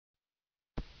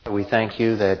We thank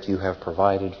you that you have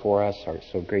provided for us our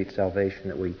so great salvation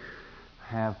that we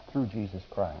have through Jesus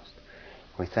Christ.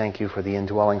 We thank you for the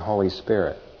indwelling Holy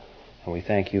Spirit, and we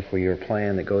thank you for your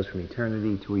plan that goes from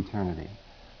eternity to eternity.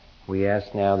 We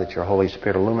ask now that your Holy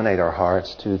Spirit illuminate our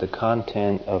hearts to the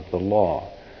content of the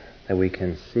law, that we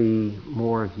can see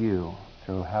more of you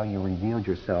through how you revealed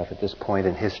yourself at this point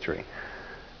in history.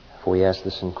 For we ask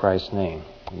this in Christ's name.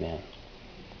 Amen.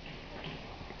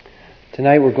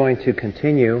 Tonight we're going to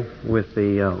continue with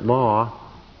the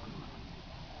law,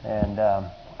 and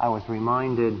I was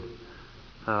reminded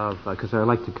of, because I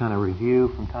like to kind of review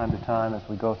from time to time as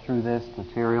we go through this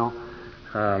material.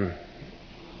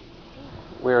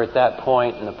 We're at that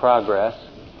point in the progress,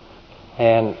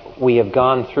 and we have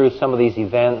gone through some of these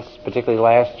events, particularly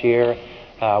last year.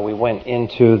 We went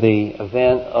into the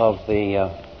event of the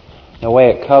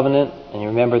Noahic covenant, and you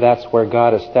remember that's where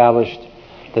God established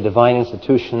the divine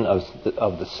institution of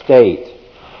the state,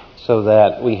 so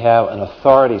that we have an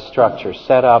authority structure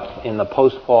set up in the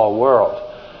post-fall world.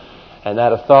 And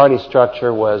that authority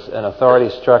structure was an authority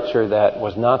structure that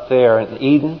was not there in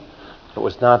Eden. It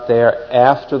was not there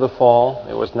after the fall.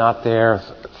 It was not there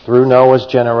through Noah's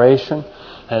generation.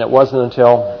 And it wasn't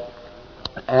until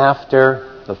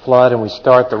after the flood and we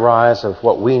start the rise of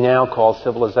what we now call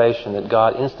civilization that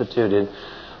God instituted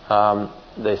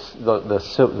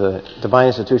the divine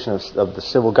institution of the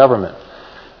civil government.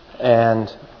 And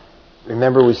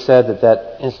remember, we said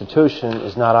that institution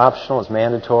is not optional, it's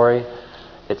mandatory.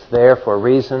 It's there for a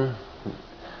reason.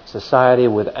 Society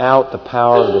without the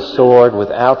power of the sword,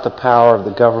 without the power of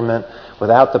the government,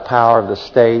 without the power of the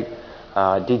state,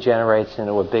 degenerates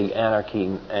into a big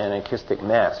anarchistic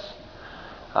mess.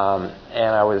 And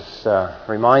I was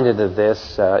reminded of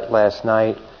this last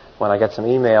night when I got some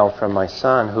email from my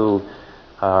son who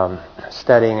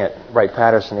studying at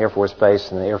Wright-Patterson Air Force Base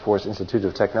and the Air Force Institute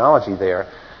of Technology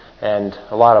there, and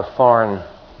a lot of foreign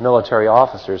military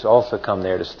officers also come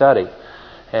there to study.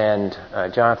 And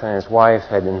Jonathan and his wife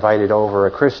had invited over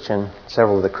a Christian,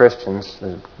 several of the Christians,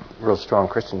 a real strong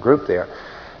Christian group there.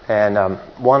 And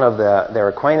one of their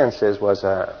acquaintances was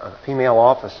a female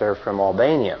officer from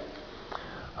Albania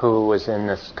who was in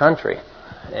this country.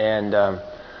 And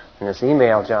in this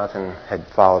email, Jonathan had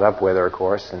followed up with her, of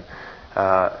course, and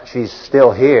she's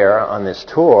still here on this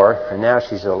tour, and now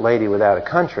she's a lady without a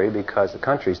country because the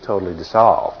country's totally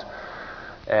dissolved.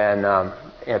 And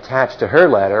attached to her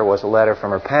letter was a letter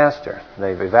from her pastor.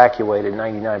 They've evacuated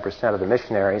 99% of the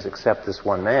missionaries except this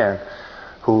one man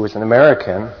who is an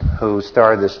American who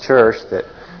started this church that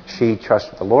she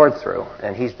trusted the Lord through.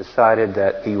 And he's decided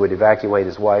that he would evacuate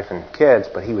his wife and kids,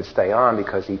 but he would stay on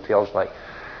because he feels like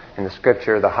in the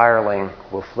scripture the hireling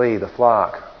will flee the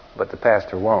flock, but the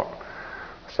pastor won't.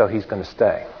 So he's going to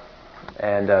stay.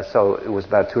 And so it was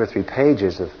about 2 or 3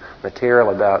 pages of material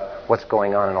about what's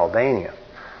going on in Albania.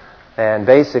 And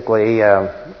basically,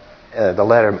 the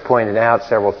letter pointed out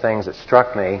several things that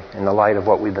struck me in the light of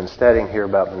what we've been studying here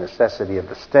about the necessity of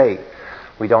the state.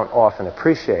 We don't often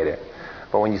appreciate it.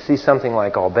 But when you see something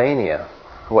like Albania,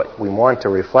 what we want to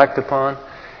reflect upon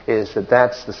is that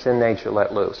that's the sin nature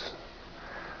let loose.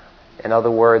 In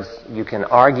other words, you can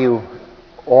argue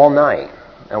all night,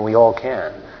 and we all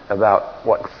can, about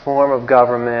what form of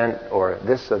government or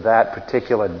this or that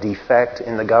particular defect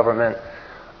in the government.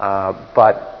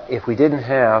 But if we didn't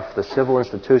have the civil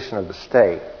institution of the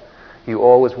state, you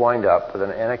always wind up with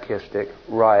an anarchistic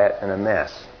riot and a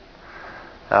mess.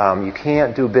 You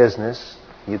can't do business.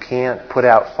 You can't put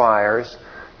out fires.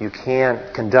 You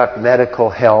can't conduct medical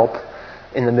help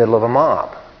in the middle of a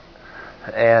mob.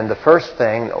 And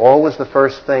always the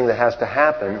first thing that has to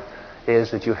happen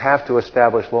is that you have to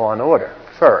establish law and order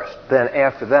first. Then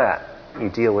after that, you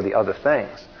deal with the other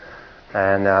things.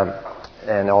 And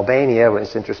Albania,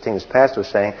 it's interesting, this pastor was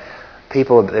saying, 10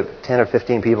 or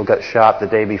 15 people got shot the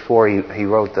day before he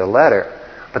wrote the letter,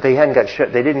 but they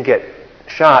didn't get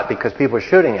shot because people were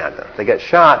shooting at them. They got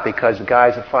shot because the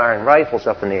guys are firing rifles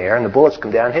up in the air and the bullets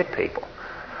come down and hit people.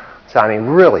 So, I mean,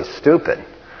 really stupid.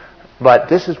 But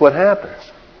this is what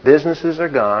happens. Businesses are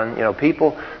gone. You know,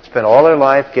 people spend all their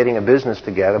life getting a business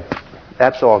together.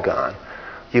 That's all gone.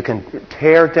 You can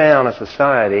tear down a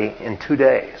society in 2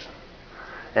 days.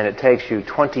 And it takes you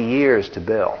 20 years to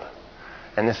build.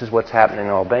 And this is what's happening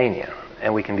in Albania.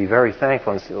 And we can be very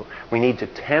thankful. And we need to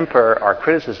temper our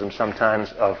criticism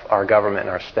sometimes of our government and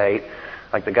our state.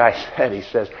 Like the guy said, he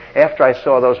says, after I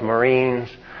saw those Marines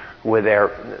with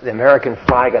the American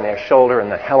flag on their shoulder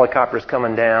and the helicopters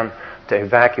coming down to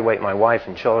evacuate my wife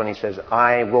and children, he says,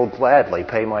 I will gladly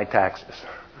pay my taxes.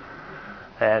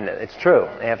 And it's true.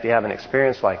 After you have an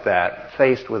experience like that,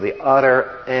 faced with the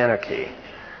utter anarchy,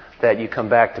 that you come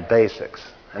back to basics.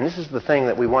 And this is the thing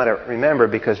that we want to remember,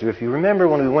 because if you remember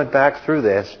when we went back through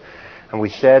this and we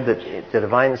said that the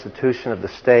divine institution of the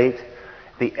state,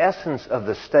 the essence of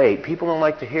the state, people don't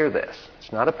like to hear this.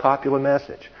 It's not a popular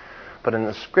message. But in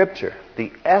the Scripture,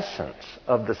 the essence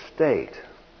of the state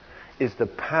is the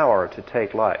power to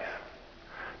take life.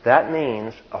 That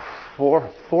means a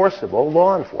forcible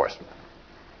law enforcement.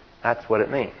 That's what it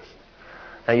means.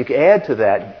 Now you can add to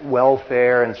that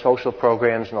welfare and social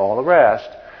programs and all the rest,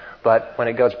 but when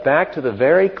it goes back to the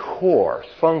very core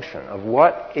function of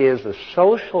what is the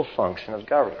social function of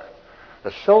government,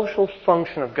 the social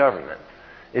function of government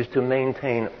is to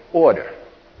maintain order.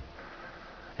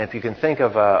 If you can think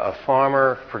of a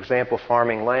farmer, for example,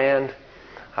 farming land,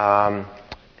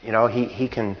 he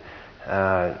can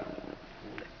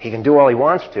do all he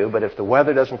wants to, but if the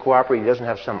weather doesn't cooperate, he doesn't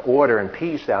have some order and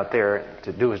peace out there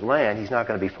to do his land, he's not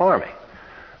going to be farming.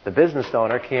 The business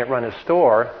owner can't run his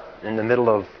store in the middle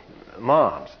of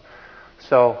mobs.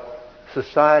 So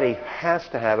society has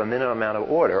to have a minimum amount of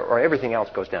order, or everything else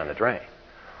goes down the drain.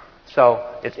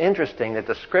 So it's interesting that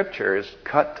the Scriptures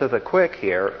cut to the quick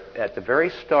here at the very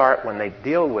start when they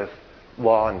deal with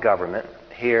law and government,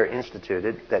 here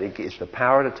instituted, that it is the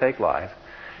power to take life.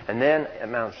 And then at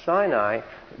Mount Sinai,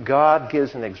 God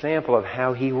gives an example of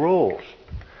how He rules.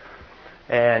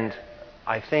 And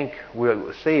I think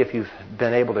we'll see, if you've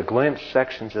been able to glimpse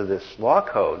sections of this law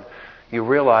code, you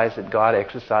realize that God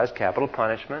exercised capital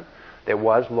punishment. There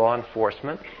was law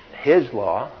enforcement, His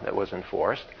law that was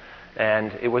enforced.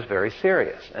 And it was very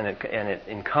serious, and it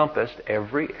encompassed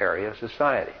every area of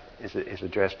society is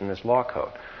addressed in this law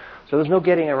code. So there's no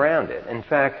getting around it. In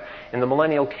fact, in the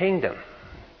millennial kingdom,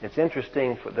 it's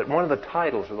interesting that one of the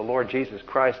titles of the Lord Jesus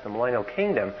Christ, the millennial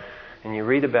kingdom, and you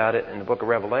read about it in the book of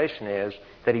Revelation, is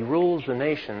that He rules the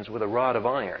nations with a rod of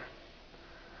iron.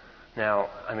 Now,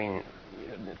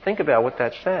 think about what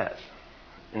that says.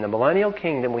 In the millennial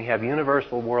kingdom, we have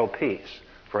universal world peace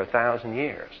for 1,000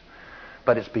 years.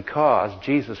 But it's because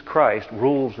Jesus Christ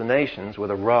rules the nations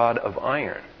with a rod of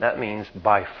iron. That means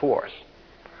by force.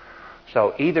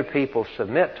 So either people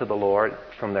submit to the Lord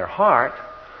from their heart,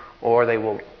 or they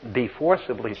will be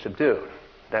forcibly subdued.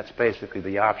 That's basically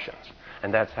the options.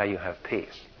 And that's how you have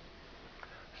peace.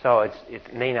 So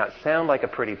it may not sound like a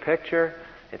pretty picture.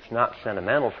 It's not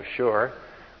sentimental for sure.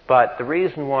 But the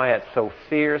reason why it's so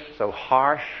fierce, so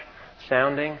harsh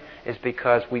sounding, is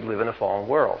because we live in a fallen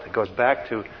world. It goes back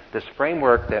to this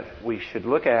framework that we should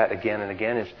look at again and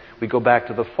again, is we go back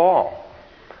to the fall,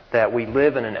 that we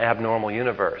live in an abnormal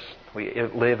universe. We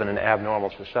live in an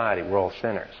abnormal society. We're all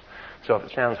sinners. So if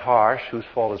it sounds harsh, whose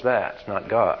fault is that? It's not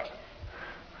God's.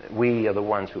 We are the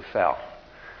ones who fell.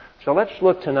 So let's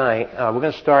look tonight. We're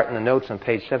going to start in the notes on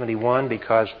page 71,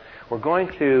 because we're going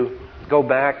to go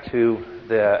back to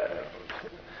the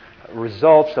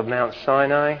results of Mount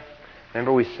Sinai.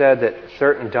 Remember, we said that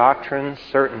certain doctrines,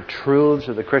 certain truths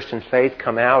of the Christian faith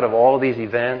come out of all of these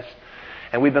events.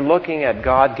 And we've been looking at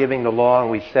God giving the law, and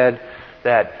we said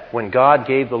that when God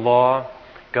gave the law,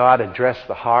 God addressed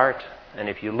the heart. And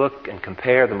if you look and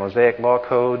compare the Mosaic Law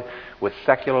Code with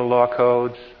secular law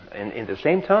codes, and at the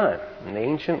same time, in the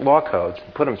ancient law codes,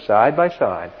 put them side by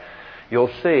side,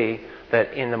 you'll see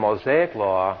that in the Mosaic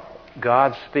Law,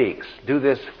 God speaks, do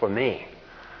this for me.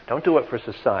 Don't do it for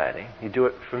society. You do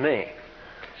it for me.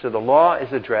 So the law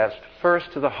is addressed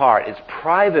first to the heart. It's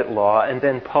private law and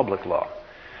then public law.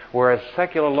 Whereas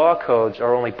secular law codes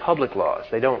are only public laws.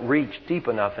 They don't reach deep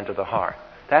enough into the heart.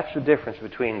 That's the difference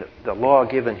between the law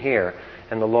given here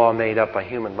and the law made up by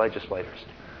human legislators.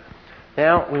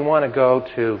 Now we want to go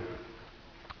to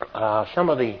some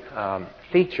of the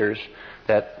features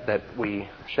that we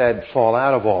said fall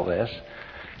out of all this.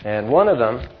 And one of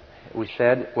them, we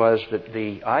said, was that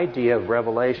the idea of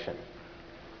revelation.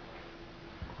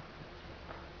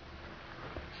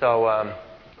 So,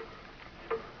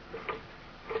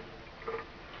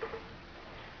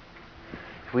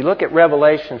 if we look at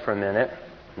Revelation for a minute,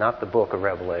 not the book of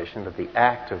Revelation, but the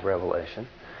act of revelation,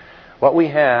 what we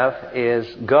have is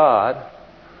God,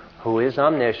 who is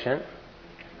omniscient,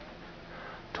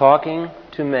 talking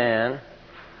to man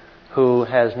who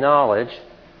has knowledge,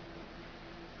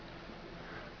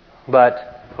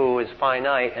 but who is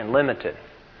finite and limited.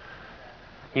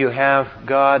 You have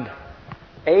God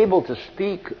able to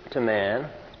speak to man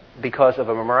because of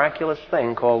a miraculous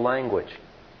thing called language.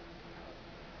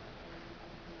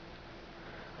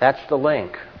 That's the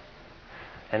link.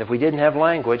 And if we didn't have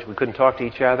language, we couldn't talk to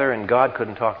each other, and God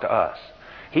couldn't talk to us.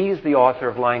 He's the author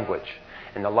of language.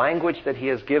 And the language that He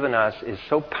has given us is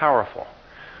so powerful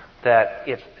that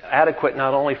it's adequate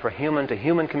not only for human to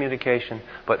human communication,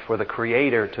 but for the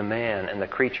Creator to man and the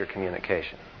creature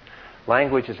communication.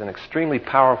 Language is an extremely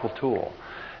powerful tool.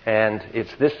 And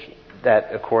it's this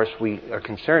that, of course, we are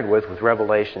concerned with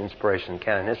revelation, inspiration, and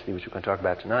canonicity, which we're going to talk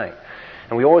about tonight.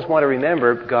 And we always want to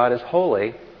remember God is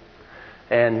holy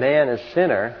and man is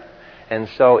sinner. And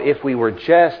so if we were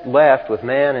just left with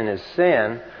man and his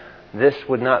sin, this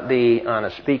would not be on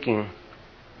a speaking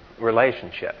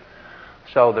relationship.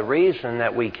 So the reason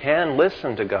that we can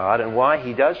listen to God and why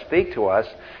He does speak to us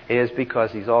is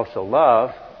because He's also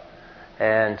love,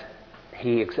 and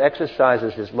He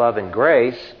exercises His love and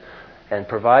grace and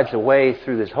provides a way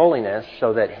through His holiness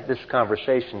so that this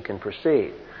conversation can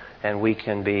proceed and we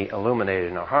can be illuminated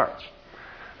in our hearts.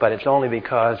 But it's only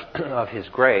because of His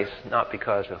grace, not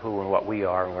because of who and what we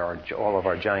are and all of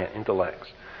our giant intellects.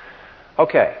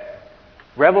 Okay.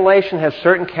 Revelation has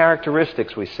certain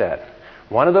characteristics, we said.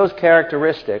 One of those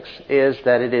characteristics is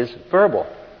that it is verbal.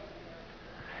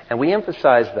 And we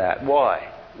emphasize that. Why?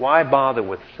 Why bother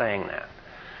with saying that?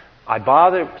 I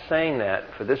bother saying that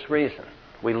for this reason.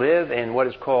 We live in what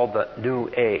is called the New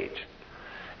Age.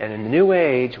 And in the New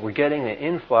Age, we're getting an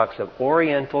influx of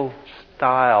Oriental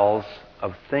styles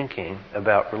of thinking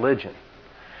about religion.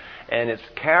 And it's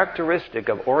characteristic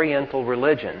of Oriental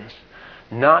religions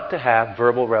not to have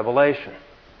verbal revelation.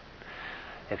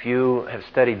 If you have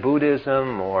studied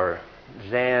Buddhism or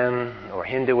Zen or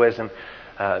Hinduism,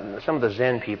 some of the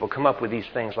Zen people come up with these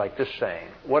things like this saying,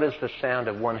 what is the sound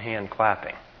of one hand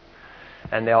clapping?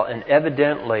 And they'll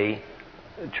evidently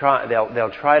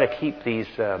they'll try to keep these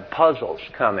puzzles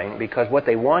coming, because what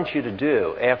they want you to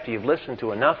do after you've listened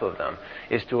to enough of them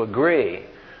is to agree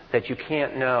that you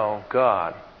can't know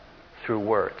God through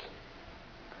words.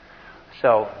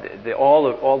 So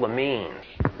all the means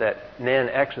that men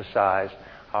exercise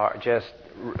are just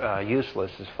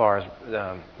useless as far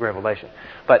as revelation.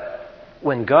 But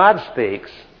when God speaks,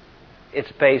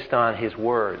 it's based on His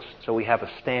words. So we have a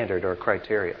standard or a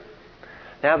criteria.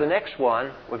 Now the next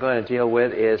one we're going to deal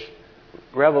with is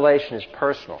revelation is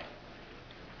personal.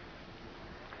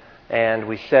 And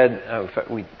we said,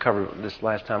 we covered this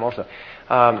last time also,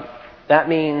 that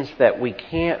means that we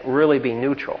can't really be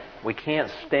neutral. We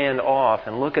can't stand off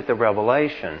and look at the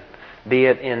revelation, be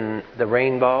it in the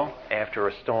rainbow after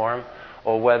a storm,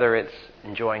 or whether it's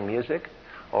enjoying music,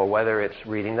 or whether it's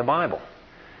reading the Bible.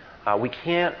 We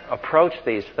can't approach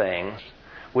these things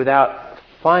without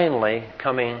finally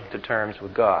coming to terms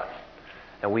with God.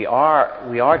 And we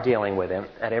are dealing with Him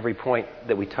at every point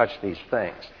that we touch these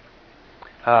things.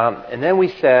 And then we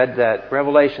said that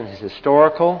revelation is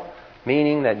historical,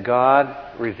 meaning that God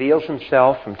reveals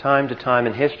Himself from time to time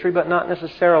in history, but not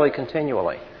necessarily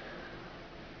continually.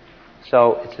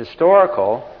 So it's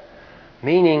historical,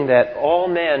 meaning that all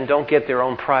men don't get their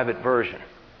own private version.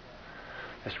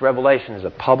 This revelation is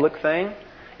a public thing.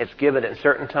 It's given at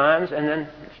certain times, and then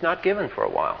it's not given for a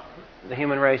while. The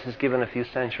human race is given a few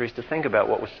centuries to think about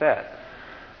what was said.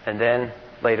 And then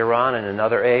later on in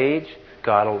another age,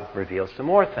 God will reveal some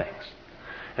more things.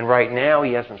 And right now,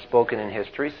 He hasn't spoken in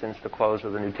history since the close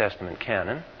of the New Testament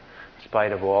canon, in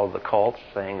spite of all the cults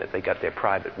saying that they got their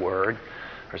private word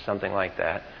or something like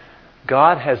that.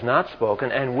 God has not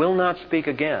spoken and will not speak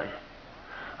again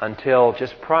until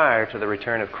just prior to the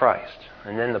return of Christ.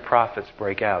 And then the prophets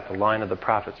break out. The line of the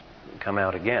prophets come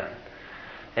out again.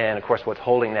 And, of course, what's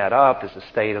holding that up is the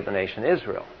state of the nation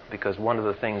Israel. Because one of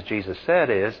the things Jesus said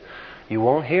is, you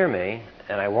won't hear me,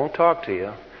 and I won't talk to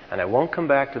you, and I won't come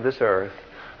back to this earth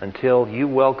until you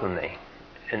welcome me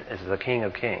as the King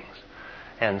of Kings.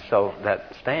 And so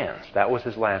that stands. That was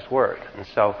His last word. And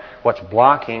so what's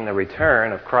blocking the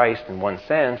return of Christ in one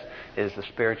sense is the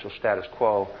spiritual status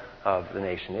quo of the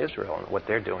nation Israel and what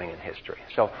they're doing in history.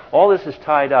 So all this is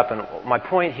tied up, and my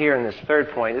point here in this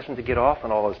third point isn't to get off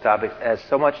on all those topics as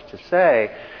so much to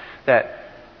say that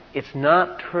it's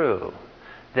not true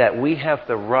that we have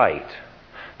the right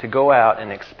to go out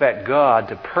and expect God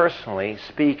to personally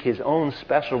speak His own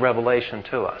special revelation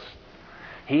to us.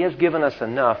 He has given us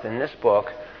enough in this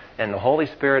book and the Holy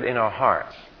Spirit in our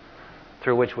hearts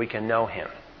through which we can know Him.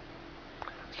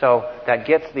 So that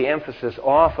gets the emphasis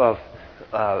off of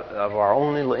our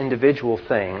own little individual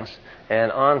things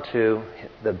and onto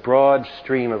the broad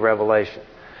stream of revelation.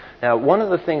 Now, one of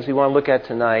the things we want to look at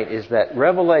tonight is that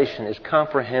revelation is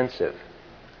comprehensive.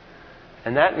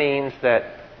 And that means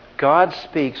that God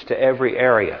speaks to every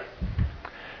area.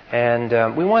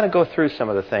 And we want to go through some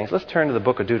of the things. Let's turn to the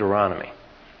book of Deuteronomy.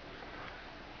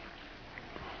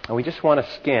 And we just want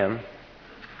to skim,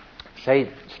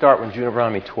 start with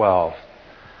Deuteronomy 12,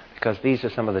 because these are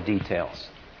some of the details.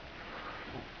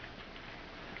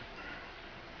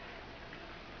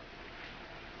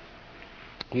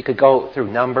 You could go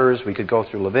through Numbers, we could go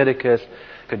through Leviticus,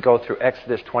 could go through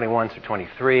Exodus 21 through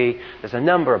 23. There's a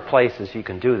number of places you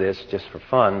can do this just for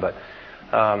fun, but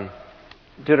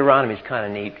Deuteronomy is kind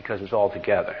of neat because it's all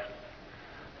together.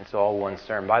 It's all one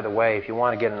sermon. By the way, if you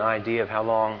want to get an idea of how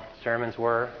long sermons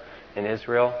were in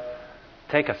Israel,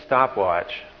 take a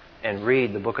stopwatch and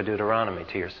read the book of Deuteronomy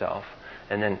to yourself,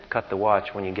 and then cut the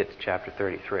watch when you get to chapter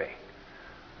 33.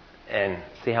 And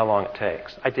see how long it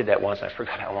takes. I did that once. I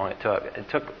forgot how long it took. It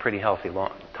took a pretty healthy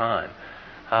long time.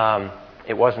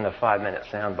 It wasn't a 5-minute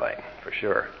soundbite, for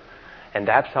sure. And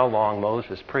that's how long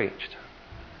Moses preached.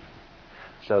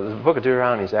 So the book of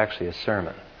Deuteronomy is actually a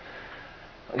sermon.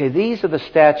 Okay, these are the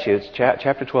statutes,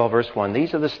 chapter 12, verse 1.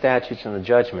 These are the statutes and the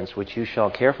judgments which you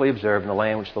shall carefully observe in the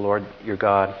land which the Lord your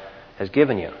God has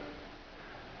given you.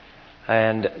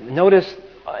 And notice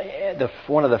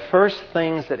one of the first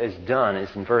things that is done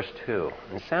is in verse 2.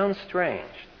 It sounds strange.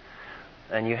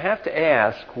 And you have to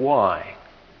ask why.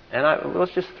 And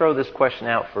let's just throw this question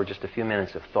out for just a few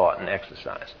minutes of thought and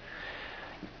exercise.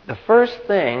 The first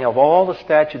thing of all the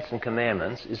statutes and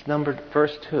commandments is numbered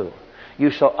verse 2. You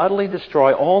shall utterly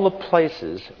destroy all the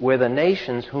places where the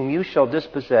nations whom you shall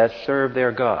dispossess serve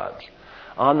their gods.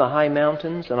 On the high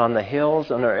mountains and on the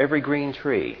hills, under every green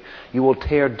tree. You will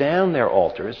tear down their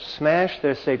altars, smash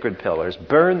their sacred pillars,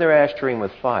 burn their Ashtarim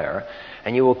with fire,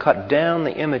 and you will cut down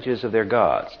the images of their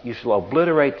gods. You shall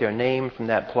obliterate their name from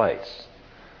that place.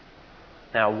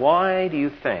 Now, why do you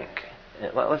think,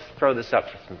 let's throw this up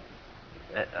for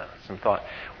some thought.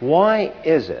 Why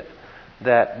is it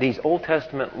that these Old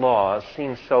Testament laws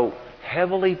seem so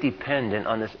heavily dependent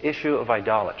on this issue of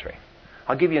idolatry?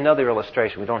 I'll give you another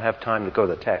illustration. We don't have time to go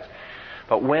to the text.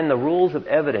 But when the rules of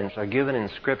evidence are given in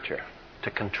Scripture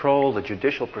to control the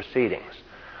judicial proceedings,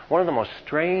 one of the most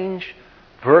strange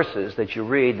verses that you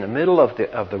read in the middle of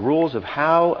the rules of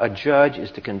how a judge is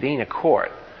to convene a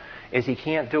court is he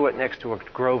can't do it next to a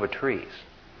grove of trees.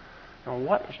 Now,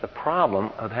 what is the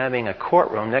problem of having a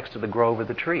courtroom next to the grove of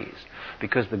the trees?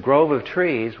 Because the grove of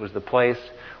trees was the place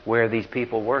where these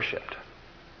people worshipped.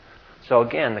 So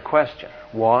again, the question,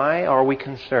 why are we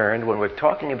concerned when we're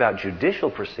talking about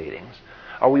judicial proceedings,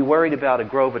 are we worried about a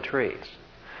grove of trees?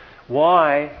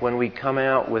 Why, when we come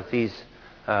out with these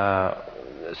statutes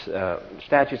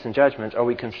and judgments, are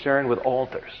we concerned with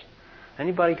altars?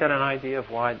 Anybody got an idea of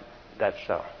why that's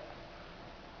so?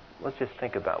 Let's just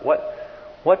think about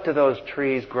what do those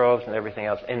trees, groves, and everything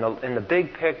else, in the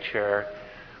big picture,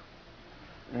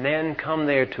 men come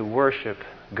there to worship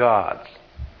gods.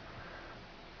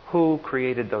 Who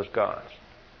created those gods?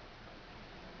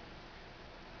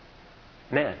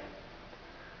 Men.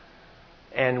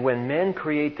 And when men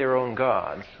create their own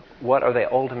gods, what are they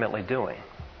ultimately doing?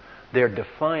 They're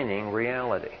defining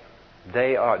reality.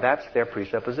 That's their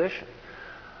presupposition.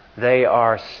 They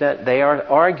are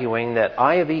arguing that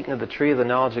I have eaten of the tree of the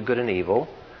knowledge of good and evil,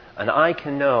 and I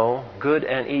can know good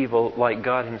and evil like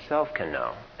God Himself can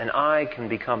know, and I can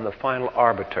become the final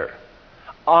arbiter.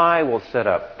 I will set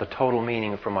up the total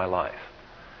meaning for my life.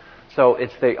 So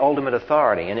it's the ultimate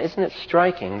authority. And isn't it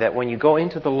striking that when you go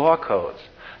into the law codes,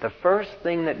 the first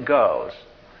thing that goes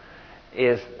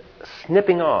is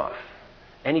snipping off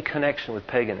any connection with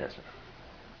paganism?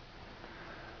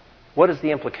 What is the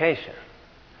implication?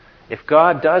 If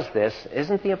God does this,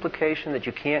 isn't the implication that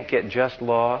you can't get just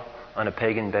law on a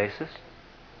pagan basis?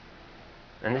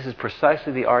 And this is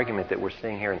precisely the argument that we're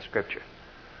seeing here in Scripture.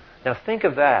 Now think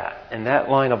of that and that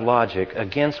line of logic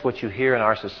against what you hear in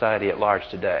our society at large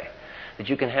today. That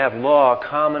you can have law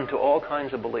common to all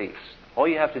kinds of beliefs. All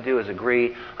you have to do is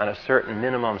agree on a certain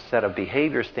minimum set of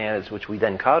behavior standards which we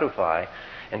then codify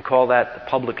and call that the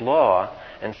public law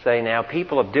and say now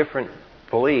people of different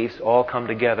beliefs all come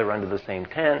together under the same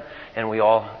tent and we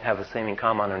all have the same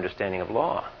common understanding of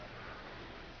law.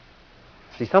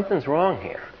 See, something's wrong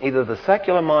here. Either the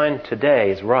secular mind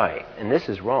today is right and this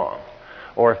is wrong,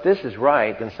 or if this is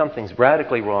right, then something's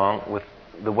radically wrong with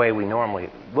the way we normally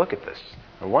look at this.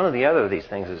 And one or the other of these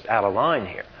things is out of line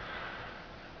here.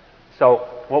 So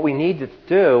what we need to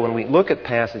do when we look at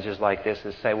passages like this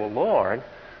is say, well, Lord,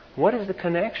 what is the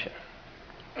connection?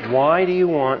 Why do you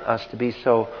want us to be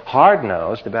so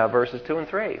hard-nosed about verses 2 and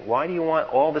 3? Why do you want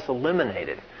all this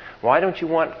eliminated? Why don't you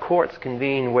want courts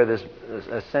convened where there's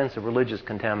a sense of religious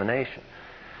contamination?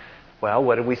 Well,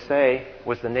 what did we say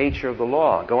was the nature of the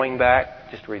law? Going back,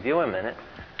 just to review a minute,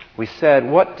 we said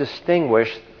what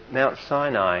distinguished Mount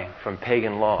Sinai from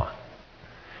pagan law?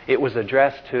 It was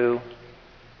addressed to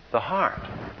the heart.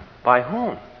 By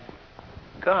whom?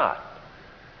 God.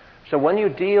 So when you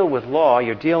deal with law,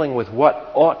 you're dealing with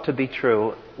what ought to be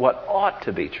true, what ought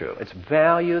to be true. It's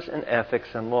values and ethics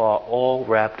and law all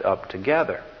wrapped up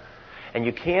together. And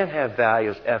you can't have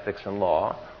values, ethics, and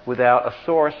law without a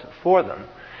source for them.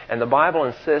 And the Bible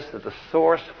insists that the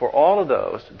source for all of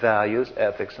those values,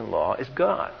 ethics, and law is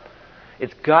God.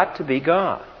 It's got to be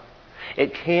God.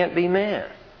 It can't be man.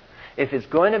 If it's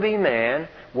going to be man,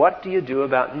 what do you do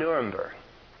about Nuremberg?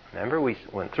 Remember, we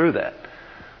went through that.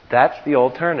 That's the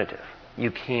alternative.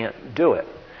 You can't do it.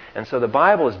 And so the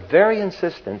Bible is very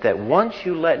insistent that once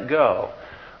you let go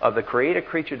of the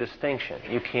creator-creature distinction,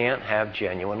 you can't have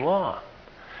genuine law.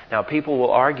 Now, people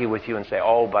will argue with you and say,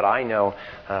 oh, but I know,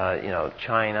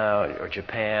 China or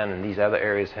Japan and these other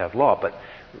areas have law. But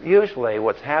usually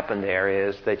what's happened there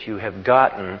is that you have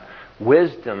gotten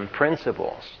wisdom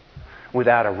principles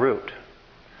without a root.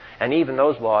 And even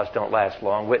those laws don't last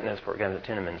long. Witness, for example,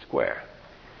 Tiananmen Square.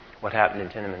 What happened in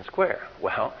Tiananmen Square?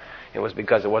 Well, it was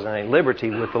because there wasn't any liberty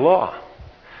with the law.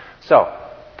 So,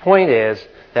 point is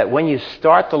that when you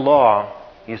start the law,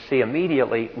 you see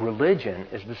immediately religion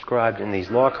is described in these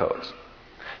law codes.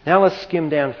 Now let's skim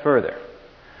down further.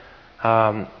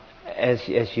 As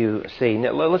you see,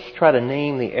 let's try to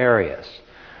name the areas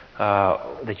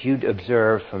that you'd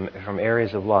observe from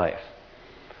areas of life.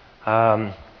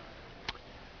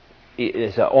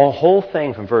 It's a whole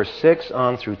thing from verse 6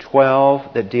 on through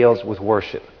 12 that deals with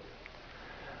worship.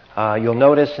 You'll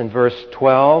notice in verse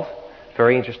 12,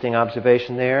 very interesting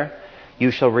observation there. You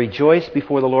shall rejoice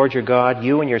before the Lord your God,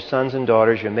 you and your sons and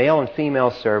daughters, your male and female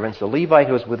servants, the Levite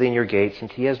who is within your gates,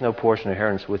 since he has no portion or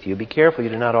inheritance with you. Be careful you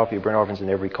do not offer your burnt offerings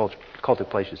in every cultic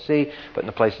place you see, but in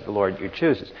the places the Lord your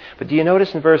chooses. But do you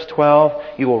notice in verse 12,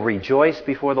 you will rejoice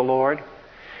before the Lord?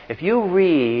 If you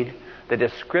read the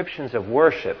descriptions of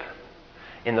worship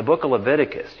in the book of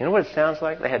Leviticus, you know what it sounds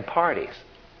like? They had parties.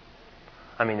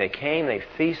 I mean, they came, they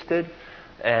feasted,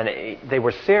 and they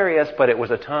were serious, but it was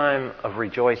a time of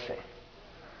rejoicing.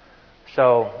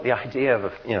 So the idea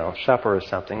of supper or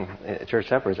something, church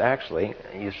supper, is actually,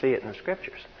 you see it in the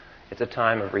Scriptures. It's a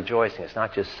time of rejoicing. It's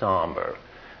not just somber.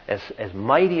 As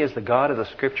mighty as the God of the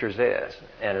Scriptures is,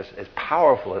 and as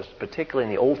powerful as, particularly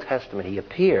in the Old Testament, He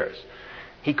appears,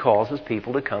 He calls His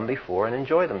people to come before and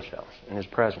enjoy themselves in His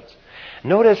presence.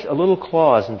 Notice a little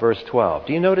clause in verse 12.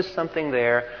 Do you notice something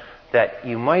there that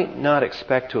you might not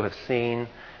expect to have seen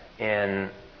in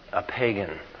a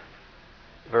pagan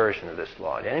version of this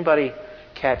law? Did anybody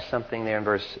catch something there in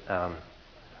verse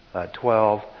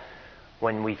 12?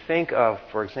 When we think of,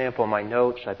 for example, my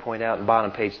notes, I point out in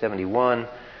bottom page 71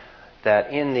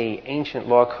 that in the ancient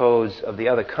law codes of the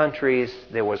other countries,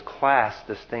 there was class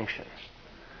distinctions.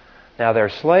 Now, their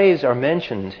slaves are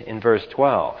mentioned in verse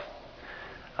 12.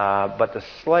 But the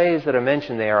slaves that are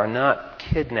mentioned there are not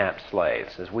kidnapped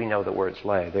slaves, as we know the word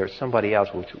slave. There's somebody else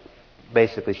which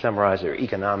basically summarizes their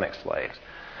economic slaves.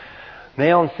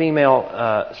 Male and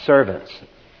female servants.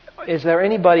 Is there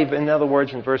anybody, in other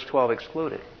words, in verse 12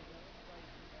 excluded?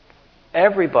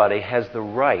 Everybody has the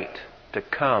right to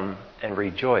come and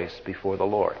rejoice before the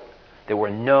Lord. There were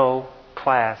no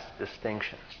class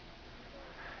distinctions.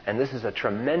 And this is a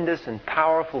tremendous and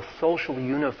powerful social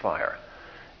unifier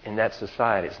in that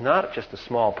society. It's not just a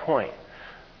small point.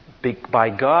 By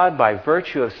God, by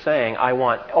virtue of saying, I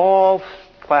want all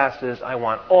classes, I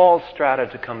want all strata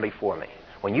to come before me.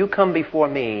 When you come before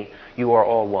me, you are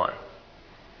all one.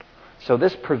 So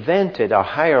this prevented a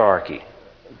hierarchy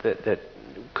that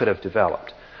could have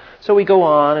developed. So we go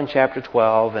on in chapter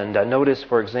 12, and notice,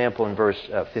 for example, in verse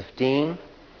 15,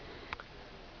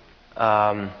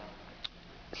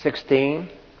 16,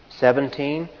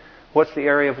 17, what's the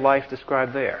area of life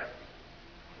described there?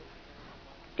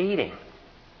 Eating.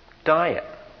 Diet.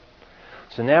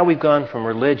 So now we've gone from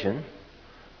religion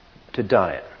to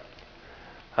diet.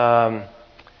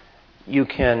 You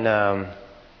can,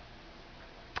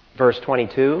 verse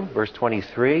 22, verse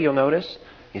 23, you'll notice.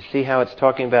 You see how it's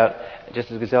talking about, just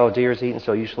as gazelle or deer is eaten,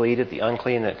 so you shall eat it. The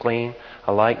unclean and the clean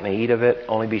alike may eat of it.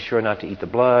 Only be sure not to eat the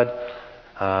blood.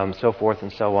 So forth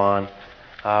and so on.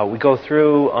 We go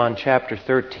through on chapter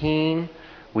 13.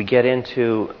 We get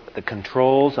into the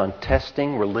controls on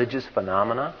testing religious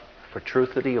phenomena for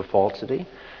truthity or falsity.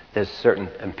 There's certain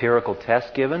empirical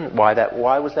tests given. Why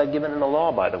was that given in the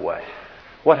law, by the way?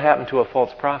 What happened to a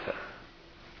false prophet?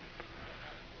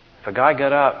 If a guy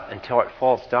got up and taught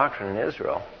false doctrine in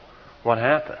Israel, what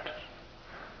happened?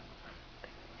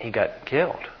 He got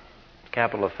killed.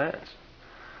 Capital offense.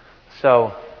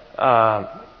 So,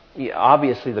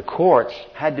 obviously the courts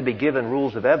had to be given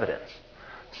rules of evidence.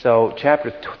 So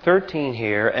chapter 13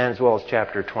 here, as well as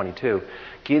chapter 22,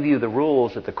 give you the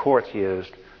rules that the courts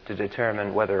used to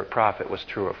determine whether a prophet was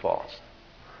true or false.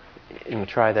 You can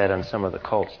try that on some of the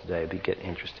cults today. It'd get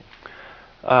interesting.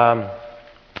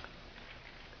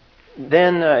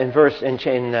 Then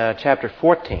in chapter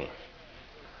 14,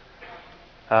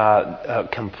 a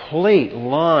complete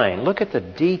line. Look at the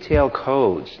detailed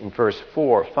codes in verse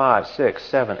 4, 5, 6,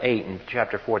 7, 8 in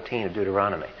chapter 14 of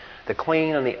Deuteronomy. The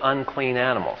clean and the unclean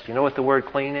animals. You know what the word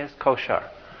clean is? Kosher.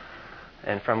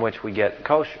 And from which we get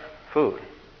kosher, food.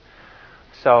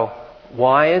 So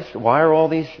why are all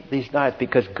these diets?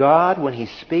 Because God, when He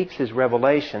speaks His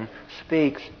revelation,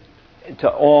 speaks to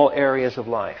all areas of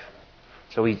life.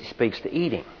 So He speaks to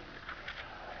eating.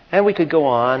 And we could go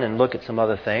on and look at some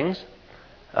other things.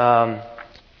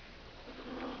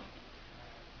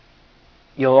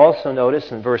 You'll also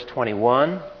notice in verse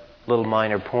 21, little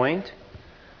minor point,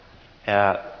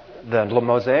 the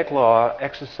Mosaic Law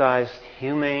exercised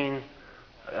humane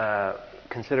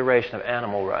consideration of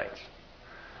animal rights.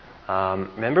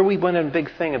 Remember we went in a big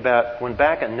thing about when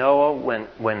back at Noah,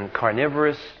 when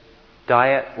carnivorous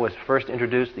diet was first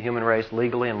introduced to the human race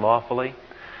legally and lawfully,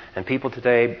 and people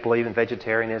today believe in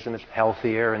vegetarianism, it's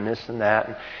healthier and this and that.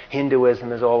 And Hinduism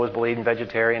has always believed in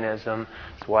vegetarianism.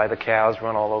 That's why the cows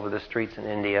run all over the streets in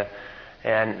India.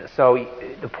 And so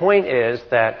the point is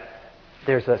that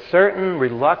there's a certain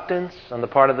reluctance on the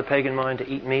part of the pagan mind to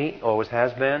eat meat, always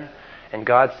has been, and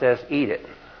God says eat it.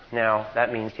 Now,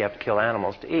 that means you have to kill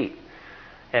animals to eat.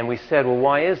 And we said, well,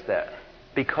 why is that?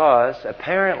 Because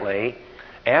apparently,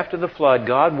 after the flood,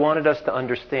 God wanted us to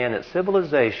understand that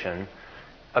civilization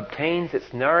obtains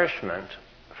its nourishment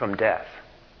from death.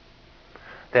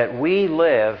 That we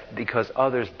live because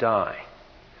others die.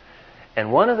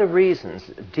 And one of the reasons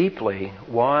deeply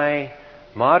why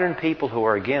modern people who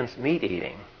are against meat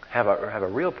eating have a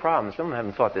real problem, some of them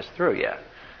haven't thought this through yet,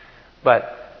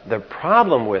 but the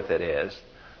problem with it is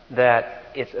that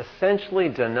it's essentially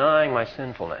denying my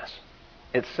sinfulness.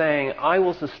 It's saying, I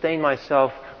will sustain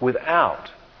myself without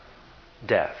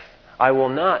death. I will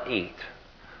not eat.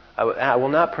 I will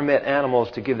not permit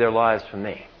animals to give their lives for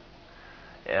me.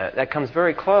 That comes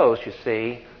very close, you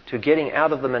see, to getting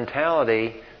out of the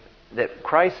mentality that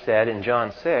Christ said in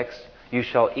John 6, you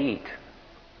shall eat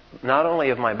not only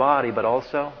of my body, but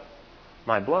also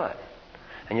my blood.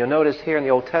 And you'll notice here in the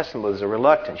Old Testament there's a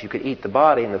reluctance. You could eat the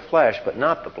body and the flesh, but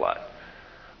not the blood.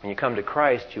 When you come to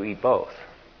Christ, you eat both.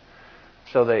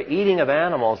 So the eating of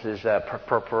animals is a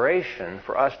preparation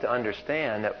for us to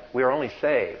understand that we are only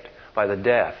saved by the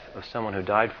death of someone who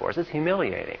died for us. It's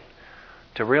humiliating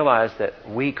to realize that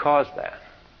we caused that.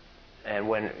 And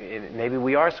maybe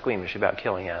we are squeamish about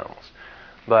killing animals.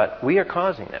 But we are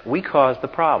causing that. We caused the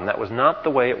problem. That was not the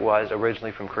way it was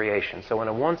originally from creation. So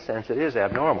in one sense, it is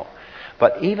abnormal.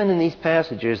 But even in these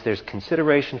passages, there's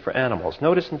consideration for animals.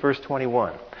 Notice in verse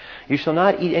 21, you shall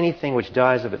not eat anything which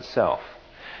dies of itself.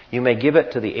 You may give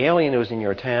it to the alien who is in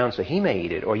your town, so he may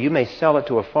eat it, or you may sell it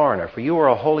to a foreigner, for you are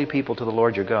a holy people to the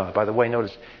Lord your God. By the way,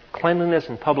 notice, cleanliness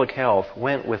and public health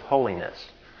went with holiness.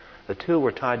 The two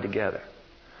were tied together.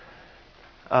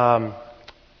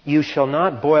 You shall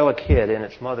not boil a kid in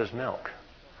its mother's milk.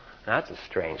 Now, that's a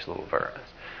strange little verse.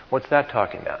 What's that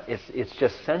talking about? It's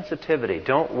just sensitivity.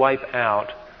 Don't wipe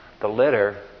out the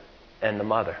litter and the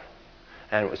mother.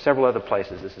 And several other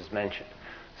places this is mentioned.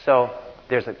 So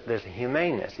there's a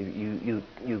humaneness. You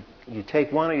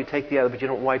take one or you take the other, but you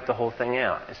don't wipe the whole thing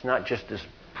out. It's not just this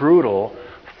brutal,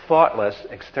 thoughtless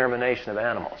extermination of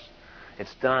animals.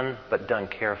 It's done, but done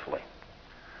carefully.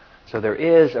 So there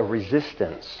is a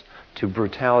resistance to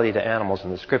brutality to animals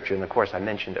in the Scripture. And of course, I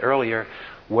mentioned earlier,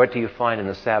 what do you find in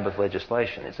the Sabbath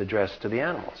legislation? It's addressed to the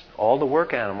animals. All the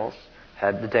work animals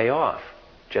had the day off,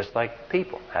 just like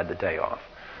people had the day off.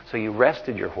 So you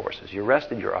rested your horses, you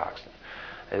rested your oxen.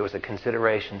 It was a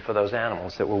consideration for those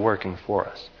animals that were working for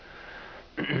us.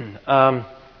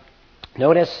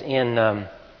 Notice in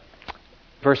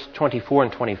verse 24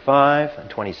 and 25 and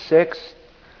 26,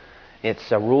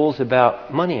 it's rules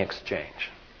about money exchange.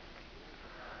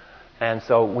 And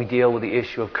so we deal with the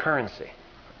issue of currency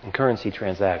and currency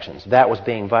transactions. That was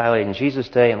being violated in Jesus'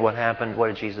 day, and what happened? What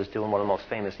did Jesus do in one of the most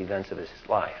famous events of his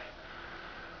life?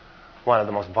 One of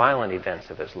the most violent events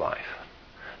of his life.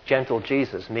 Gentle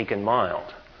Jesus, meek and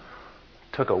mild,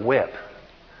 took a whip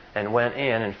and went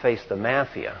in and faced the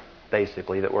mafia,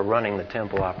 basically, that were running the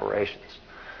temple operations.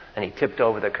 And he tipped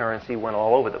over the currency, went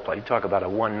all over the place. You talk about a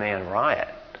one-man riot.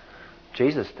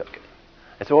 Jesus took it.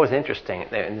 It's always interesting,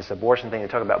 in this abortion thing, they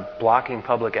talk about blocking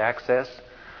public access.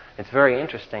 It's very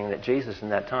interesting that Jesus in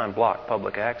that time blocked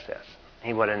public access.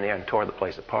 He went in there and tore the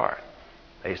place apart,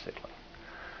 basically.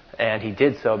 And he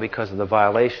did so because of the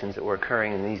violations that were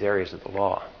occurring in these areas of the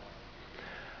law.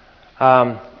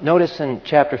 Notice in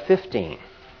chapter 15,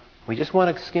 we just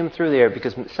want to skim through there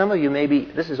because some of you maybe,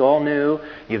 this is all new,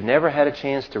 you've never had a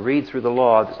chance to read through the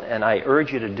law, and I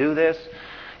urge you to do this.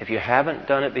 If you haven't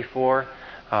done it before,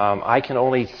 I can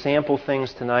only sample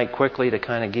things tonight quickly to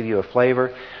kind of give you a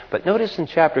flavor. But notice in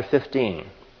chapter 15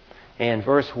 and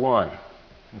verse 1,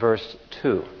 verse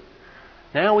 2.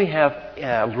 Now we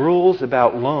have rules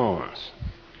about loans.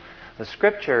 The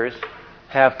Scriptures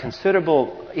have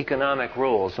considerable economic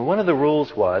rules. And one of the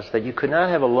rules was that you could not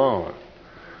have a loan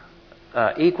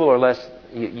equal or less,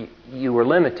 you were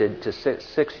limited to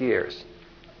 6 years.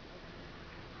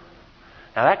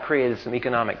 Now that created some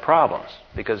economic problems,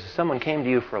 because if someone came to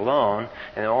you for a loan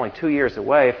and they're only 2 years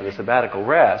away for the sabbatical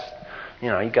rest,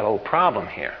 you've got a little problem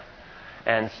here.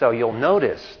 And so you'll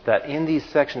notice that in these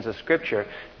sections of Scripture,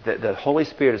 the Holy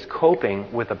Spirit is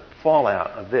coping with the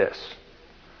fallout of this.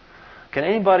 Can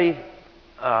anybody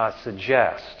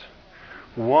suggest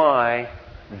why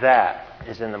that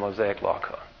is in the Mosaic Law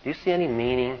Code? Do you see any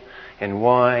meaning in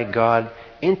why God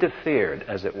interfered,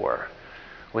 as it were,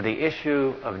 with the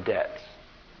issue of debts?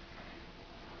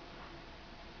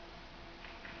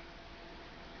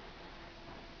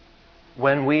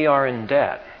 When we are in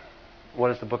debt, what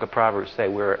does the book of Proverbs say?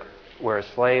 We're a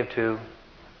slave to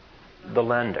the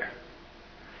lender.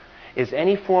 Is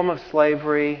any form of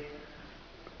slavery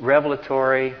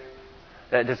revelatory?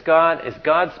 Is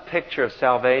God's picture of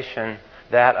salvation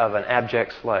that of an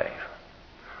abject slave?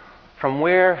 From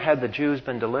where had the Jews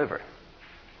been delivered?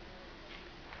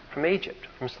 From Egypt,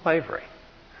 from slavery.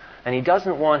 And He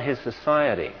doesn't want His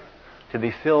society to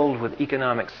be filled with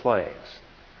economic slaves.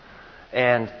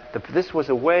 And this was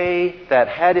a way that,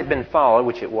 had it been followed,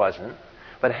 which it wasn't,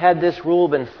 but had this rule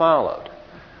been followed,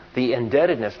 the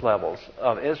indebtedness levels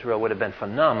of Israel would have been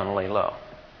phenomenally low.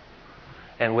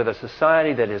 And with a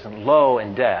society that is low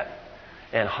in debt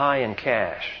and high in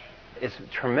cash, it's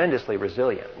tremendously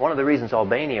resilient. One of the reasons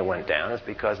Albania went down is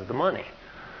because of the money.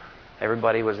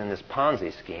 Everybody was in this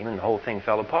Ponzi scheme and the whole thing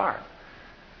fell apart.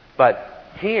 But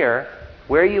here,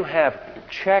 where you have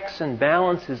checks and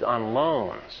balances on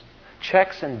loans,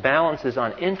 checks and balances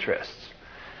on interests,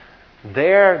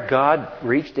 there God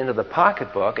reached into the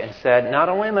pocketbook and said, not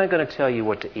only am I going to tell you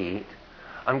what to eat,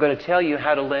 I'm going to tell you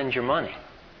how to lend your money.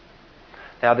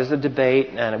 Now, there's a debate,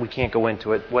 and we can't go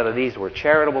into it, whether these were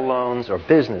charitable loans or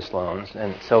business loans,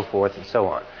 and so forth and so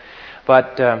on.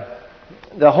 But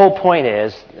the whole point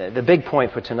is, the big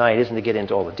point for tonight isn't to get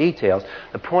into all the details.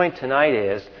 The point tonight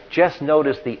is, just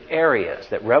notice the areas,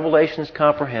 that Revelation is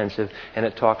comprehensive, and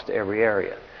it talks to every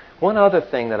area. One other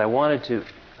thing that I wanted to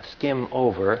skim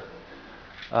over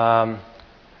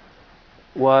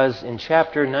was in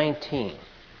chapter 19.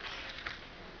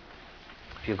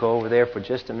 If you go over there for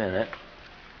just a minute.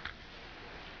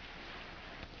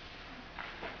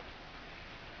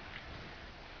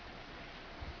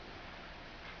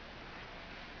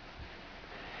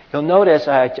 You'll notice,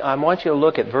 I want you to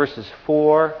look at verses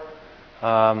 4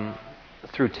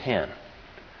 through 10.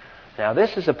 Now,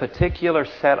 this is a particular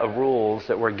set of rules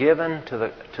that were given to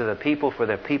the people for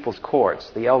the people's courts,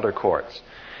 the elder courts.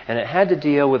 And it had to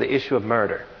deal with the issue of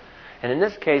murder. And in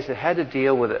this case, it had to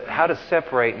deal with how to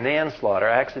separate manslaughter,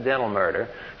 accidental murder,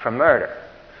 from murder.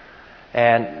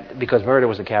 And because murder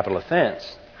was a capital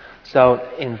offense. So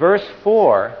in verse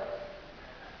 2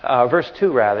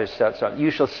 so you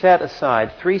shall set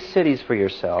aside 3 cities for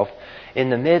yourself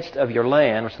in the midst of your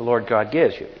land, which the Lord God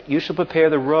gives you. You shall prepare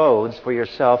the roads for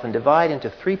yourself and divide into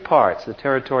 3 parts the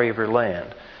territory of your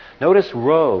land. Notice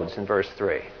roads in verse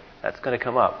 3. That's going to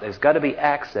come up. There's got to be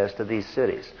access to these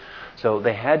cities. So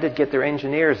they had to get their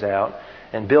engineers out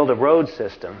and build a road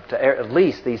system to at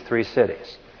least these 3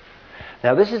 cities.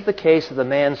 Now, this is the case of the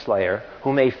manslayer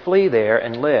who may flee there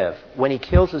and live when he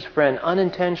kills his friend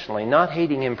unintentionally, not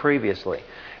hating him previously.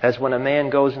 As when a man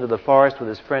goes into the forest with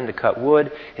his friend to cut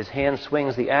wood, his hand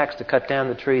swings the axe to cut down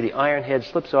the tree, the iron head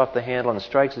slips off the handle and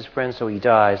strikes his friend so he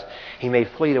dies. He may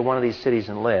flee to one of these cities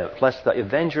and live, lest the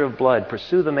avenger of blood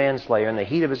pursue the manslayer in the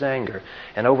heat of his anger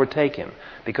and overtake him,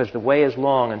 because the way is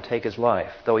long and take his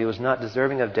life, though he was not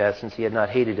deserving of death since he had not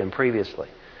hated him previously.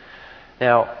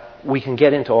 Now, we can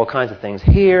get into all kinds of things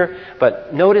here,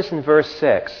 but notice in verse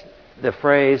 6 the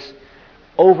phrase,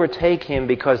 overtake him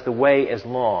because the way is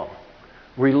long.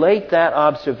 Relate that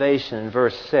observation in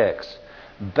verse 6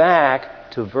 back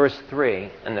to verse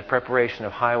 3 and the preparation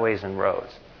of highways and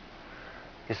roads.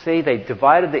 You see, they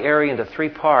divided the area into 3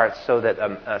 parts so that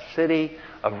a city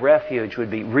of refuge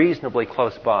would be reasonably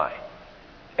close by.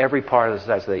 Every part of the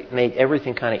size. They made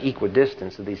everything kind of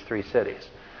equidistant to these 3 cities.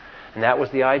 And that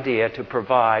was the idea, to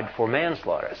provide for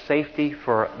manslaughter, safety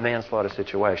for a manslaughter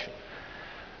situation.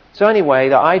 So anyway,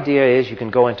 the idea is you can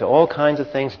go into all kinds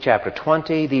of things. Chapter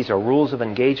 20, these are rules of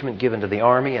engagement given to the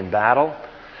army in battle.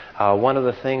 One of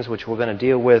the things which we're going to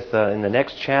deal with in the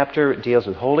next chapter deals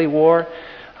with holy war.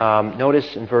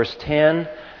 Notice in verse 10,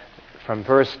 from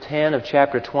verse 10 of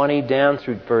chapter 20 down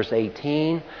through verse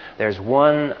 18. There's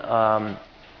one,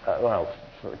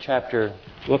 chapter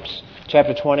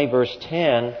 20, verse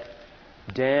 10,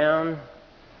 down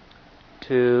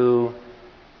to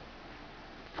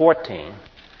 14.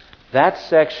 That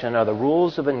section are the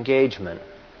rules of engagement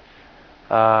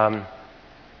to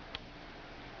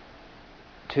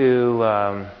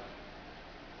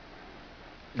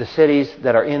the cities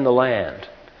that are in the land.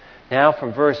 Now,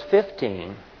 from verse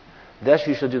 15, thus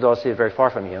you shall do those cities very far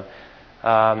from you.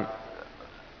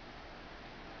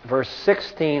 Verse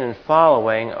 16 and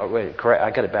following,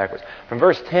 I got it backwards. From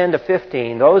verse 10 to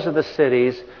 15, those are the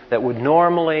cities that would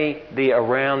normally be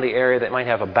around the area that might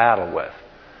have a battle with.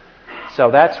 So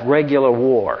that's regular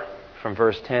war from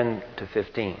verse 10 to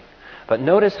 15. But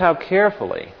notice how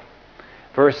carefully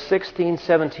verse 16,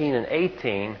 17, and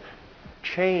 18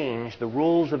 change the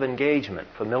rules of engagement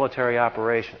for military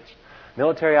operations.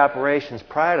 Military operations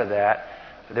prior to that,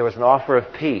 there was an offer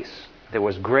of peace. There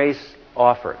was grace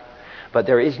offered. But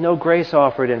there is no grace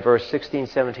offered in verse 16,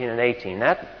 17, and 18.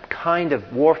 That kind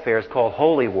of warfare is called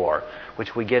holy war,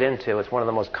 which we get into. It's one of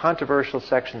the most controversial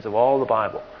sections of all the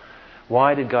Bible.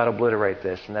 Why did God obliterate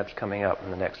this? And that's coming up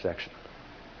in the next section.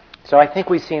 So I think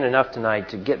we've seen enough tonight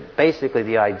to get basically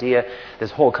the idea.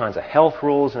 There's whole kinds of health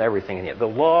rules and everything in here. The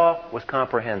law was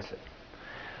comprehensive.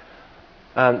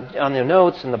 On your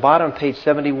notes, in the bottom of page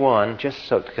 71, just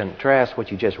so to contrast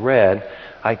what you just read,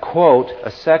 I quote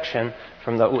a section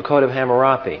from the Code of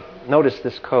Hammurabi. Notice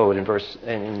this code in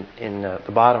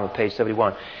the bottom of page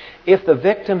 71. If the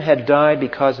victim had died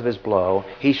because of his blow,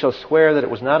 he shall swear that it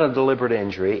was not a deliberate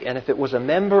injury, and if it was a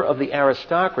member of the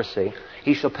aristocracy,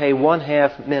 he shall pay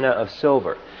 1/2 mina of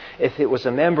silver. If it was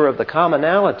a member of the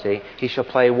commonalty, he shall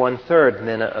pay 1/3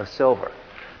 mina of silver.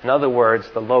 In other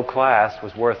words, the low class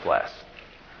was worth less.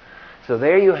 So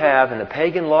there you have, in the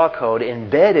pagan law code,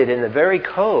 embedded in the very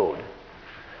code,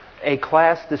 a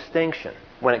class distinction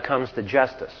when it comes to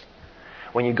justice.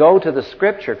 When you go to the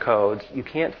scripture codes, you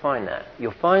can't find that.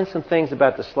 You'll find some things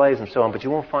about the slaves and so on, but you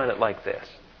won't find it like this.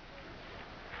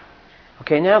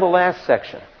 Okay, now the last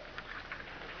section.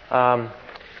 On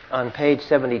page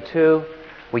 72,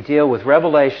 we deal with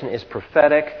Revelation is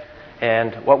prophetic,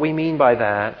 and what we mean by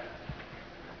that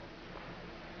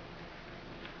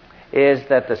is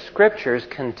that the scriptures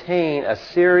contain a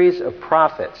series of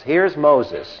prophets. Here's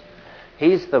Moses.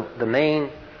 He's the main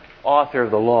author of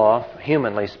the law,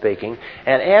 humanly speaking,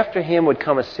 and after him would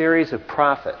come a series of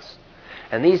prophets.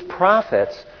 And these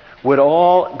prophets would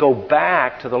all go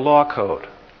back to the law code.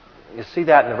 You see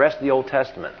that in the rest of the Old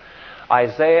Testament.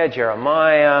 Isaiah,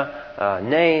 Jeremiah,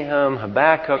 Nahum,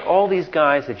 Habakkuk, all these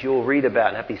guys that you'll read about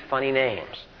and have these funny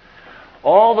names.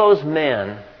 All those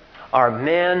men are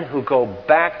men who go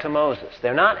back to Moses.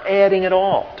 They're not adding at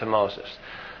all to Moses.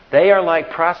 They are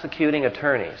like prosecuting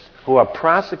attorneys who are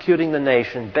prosecuting the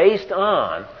nation based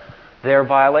on their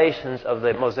violations of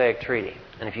the Mosaic Treaty.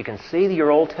 And if you can see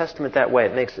your Old Testament that way,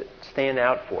 it makes it stand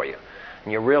out for you.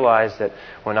 And you realize that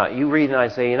when you read in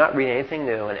Isaiah, you're not reading anything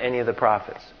new in any of the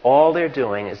prophets. All they're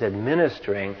doing is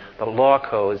administering the law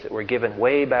codes that were given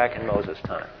way back in Moses'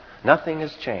 time. Nothing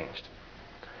has changed.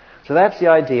 So that's the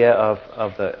idea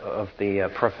of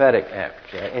the prophetic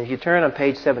act. And if you turn on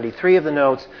page 73 of the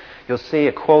notes, you'll see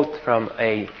a quote from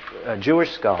a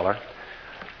Jewish scholar.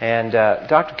 And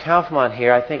Dr. Kaufman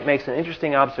here, I think, makes an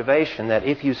interesting observation that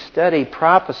if you study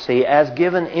prophecy as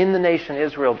given in the nation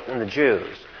Israel and the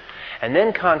Jews, and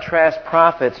then contrast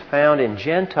prophets found in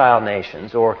Gentile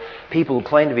nations or people who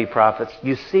claim to be prophets,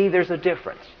 you see there's a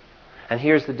difference. And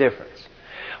here's the difference.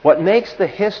 What makes the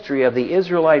history of the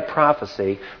Israelite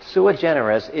prophecy sui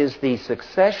generis is the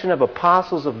succession of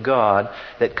apostles of God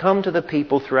that come to the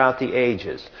people throughout the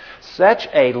ages. Such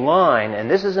a line,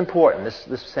 and this is important,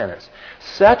 this sentence,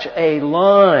 such a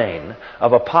line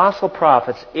of apostle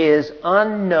prophets is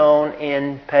unknown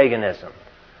in paganism.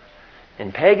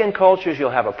 In pagan cultures,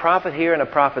 you'll have a prophet here and a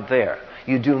prophet there.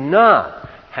 You do not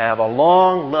have a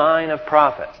long line of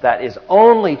prophets. That is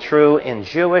only true in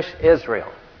Jewish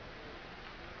Israel.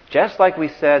 Just like we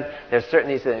said, there's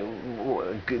certainly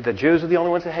the Jews are the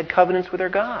only ones that had covenants with their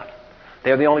God.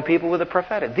 They're the only people with a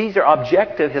prophetic. These are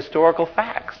objective historical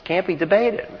facts. Can't be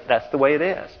debated. That's the way it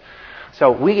is.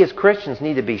 So we as Christians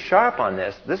need to be sharp on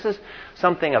this. This is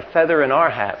something, a feather in our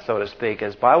hat, so to speak,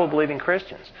 as Bible-believing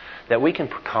Christians, that we can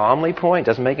calmly point.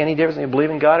 Doesn't make any difference if you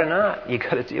believe in God or not. You've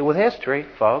got to deal with history,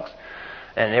 folks.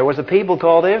 And there was a people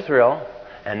called Israel,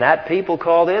 and that people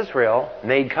called Israel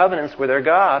made covenants with their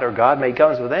God, or God made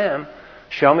covenants with them.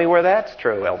 Show me where that's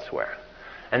true elsewhere.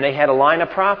 And they had a line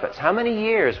of prophets. How many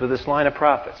years with this line of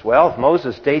prophets? Well, if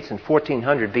Moses dates in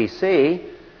 1400 BC,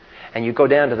 and you go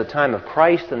down to the time of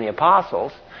Christ and the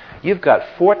apostles, you've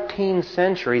got 14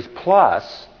 centuries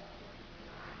plus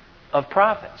of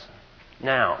prophets.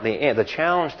 Now, the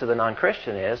challenge to the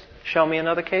non-Christian is, show me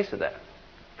another case of that.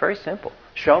 Very simple.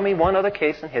 Show me one other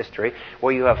case in history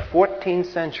where you have 14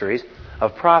 centuries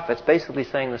of prophets basically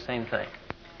saying the same thing.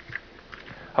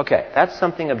 Okay, that's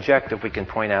something objective we can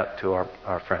point out to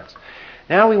our friends.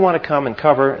 Now we want to come and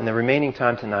cover, in the remaining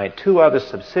time tonight, two other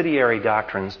subsidiary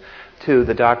doctrines to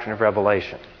the doctrine of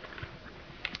revelation.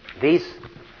 These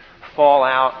fall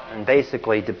out and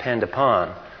basically depend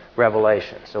upon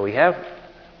revelation. So we have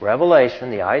revelation,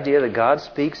 the idea that God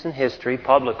speaks in history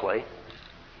publicly.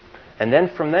 And then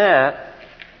from that,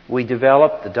 we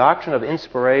develop the doctrine of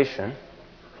inspiration,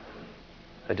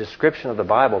 a description of the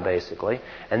Bible basically.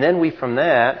 And then we from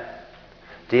that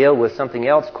deal with something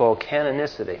else called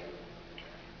canonicity.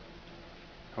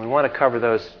 And we want to cover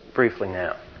those briefly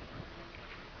now.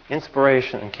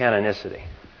 Inspiration and canonicity.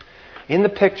 In the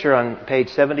picture on page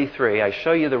 73, I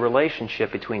show you the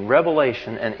relationship between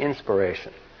revelation and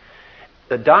inspiration.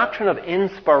 The doctrine of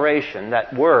inspiration,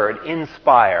 that word,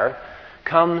 inspire,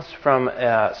 comes from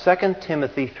 2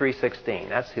 Timothy 3:16.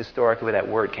 That's historically where that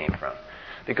word came from.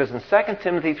 Because in 2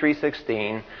 Timothy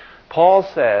 3:16, Paul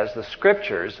says the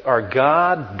Scriptures are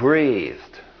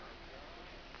God-breathed.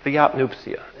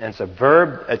 Theopneustia. And it's a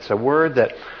verb, it's a word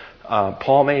that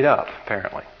Paul made up,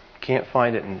 apparently. Can't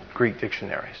find it in Greek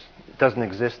dictionaries. It doesn't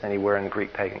exist anywhere in the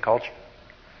Greek pagan culture.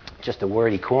 Just a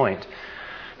word he coined.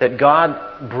 That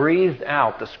God breathed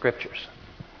out the Scriptures.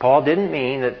 Paul didn't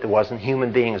mean that there wasn't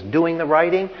human beings doing the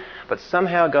writing, but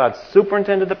somehow God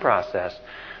superintended the process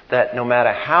that no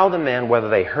matter how the men, whether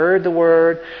they heard the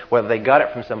word, whether they got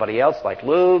it from somebody else like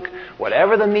Luke,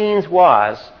 whatever the means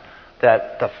was,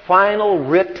 that the final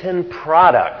written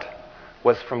product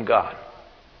was from God.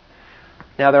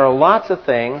 Now there are lots of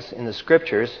things in the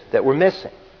Scriptures that we're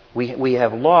missing. We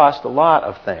have lost a lot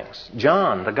of things.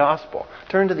 John, the Gospel.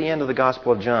 Turn to the end of the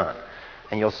Gospel of John,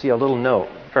 and you'll see a little note,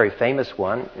 a very famous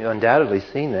one. You've undoubtedly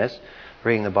seen this,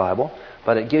 reading the Bible,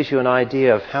 but it gives you an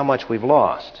idea of how much we've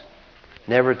lost,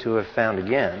 never to have found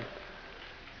again.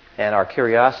 And our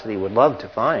curiosity would love to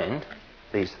find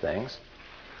these things.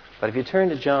 But if you turn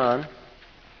to John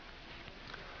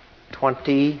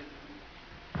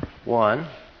 21,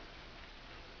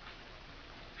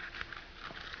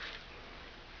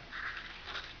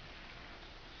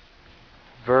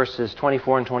 verses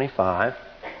 24 and 25,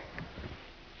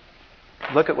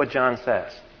 look at what John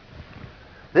says.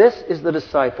 This is the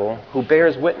disciple who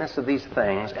bears witness of these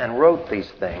things and wrote these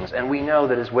things, and we know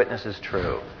that his witness is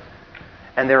true.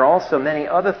 And there are also many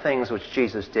other things which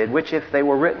Jesus did, which if they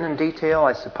were written in detail,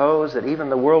 I suppose that even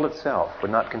the world itself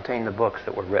would not contain the books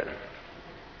that were written.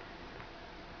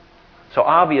 So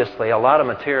obviously a lot of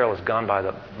material has gone by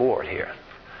the board here.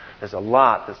 There's a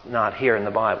lot that's not here in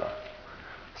the Bible.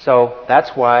 So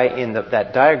that's why in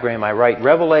that diagram I write,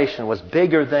 revelation was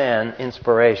bigger than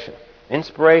inspiration.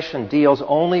 Inspiration deals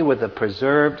only with the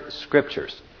preserved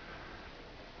Scriptures.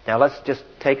 Now let's just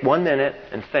take 1 minute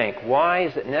and think, why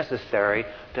is it necessary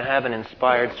to have an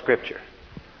inspired Scripture?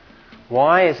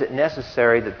 Why is it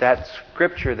necessary that that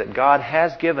Scripture that God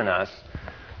has given us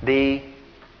be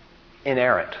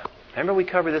inerrant? Remember we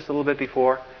covered this a little bit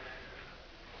before?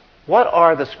 What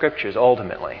are the Scriptures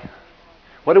ultimately?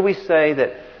 What do we say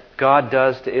that God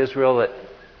does to Israel that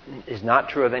is not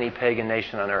true of any pagan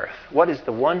nation on earth? What is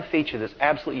the one feature that's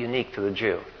absolutely unique to the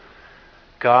Jew?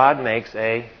 God makes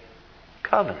a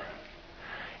covenant.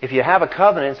 If you have a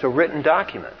covenant, it's a written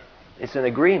document. It's an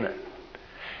agreement.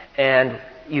 And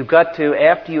you've got to,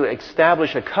 after you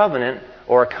establish a covenant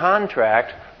or a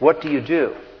contract, what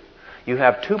do? You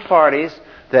have two parties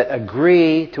that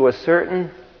agree to a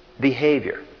certain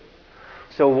behavior.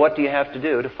 So what do you have to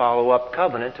do to follow up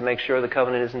covenant to make sure the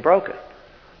covenant isn't broken?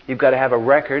 You've got to have a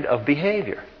record of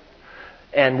behavior.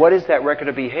 And what is that record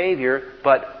of behavior?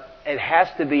 But it has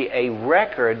to be a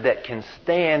record that can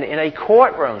stand in a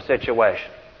courtroom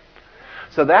situation.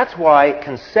 So that's why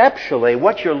conceptually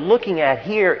what you're looking at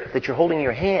here that you're holding in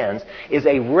your hands is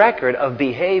a record of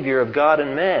behavior of God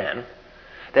and man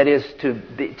that is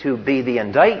to be the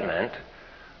indictment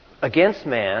against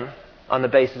man on the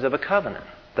basis of a covenant.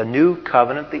 The new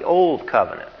covenant, the old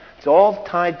covenant. It's all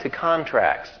tied to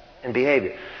contracts and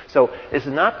behavior. So it's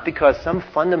not because some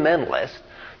fundamentalist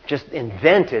just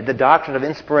invented the doctrine of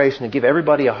inspiration to give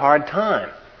everybody a hard time.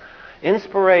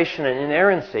 Inspiration and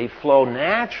inerrancy flow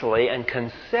naturally and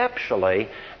conceptually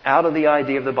out of the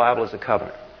idea of the Bible as a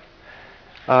covenant.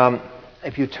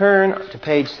 If you turn to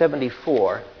page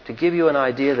 74, to give you an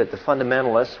idea that the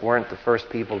fundamentalists weren't the first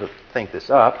people to think this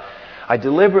up, I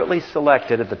deliberately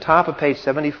selected at the top of page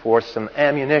 74 some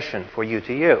ammunition for you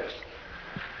to use.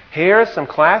 Here are some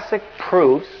classic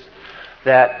proofs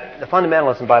that the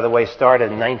fundamentalism, by the way,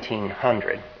 started in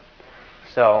 1900.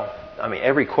 So,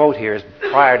 every quote here is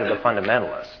prior to the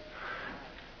fundamentalists.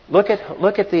 Look at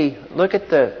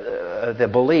the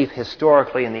belief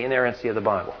historically in the inerrancy of the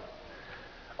Bible.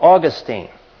 Augustine,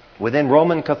 within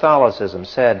Roman Catholicism,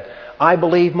 said, "I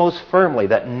believe most firmly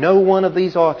that no one of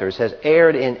these authors has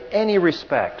erred in any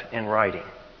respect in writing."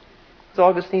 It's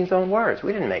Augustine's own words.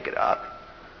 We didn't make it up.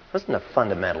 It wasn't a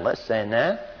fundamentalist saying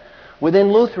that.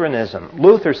 Within Lutheranism,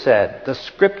 Luther said, "The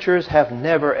Scriptures have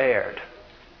never erred."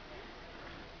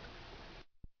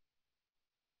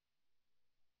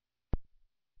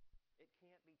 It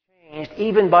can't be changed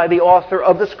even by the author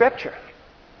of the Scripture.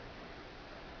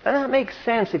 And that makes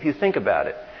sense if you think about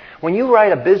it. When you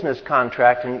write a business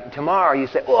contract and tomorrow you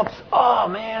say, "Oops, oh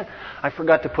man, I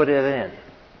forgot to put it in."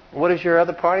 What does your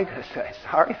other party say?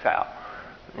 "Sorry, pal.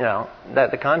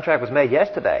 That the contract was made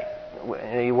yesterday."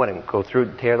 You want to go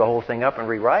through, tear the whole thing up and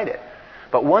rewrite it.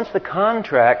 But once the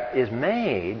contract is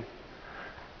made,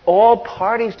 all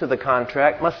parties to the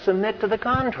contract must submit to the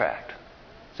contract.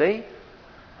 See?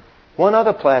 One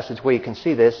other passage where you can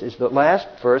see this is the last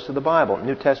verse of the Bible,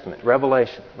 New Testament,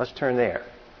 Revelation. Let's turn there.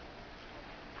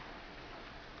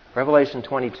 Revelation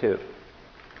 22.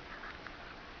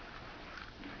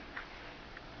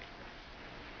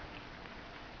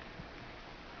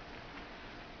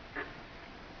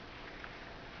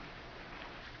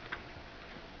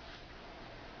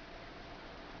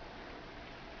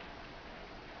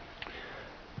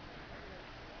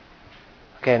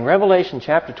 Okay, in Revelation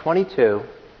chapter 22,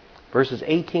 verses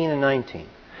 18 and 19.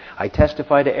 "I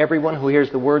testify to everyone who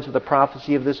hears the words of the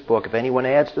prophecy of this book. If anyone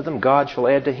adds to them, God shall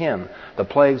add to him the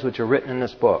plagues which are written in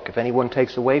this book. If anyone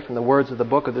takes away from the words of the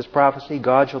book of this prophecy,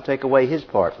 God shall take away his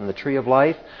part from the tree of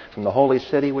life, from the holy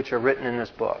city which are written in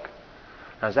this book."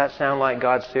 Now, does that sound like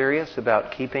God's serious about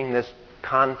keeping this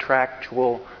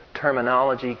contractual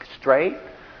terminology straight?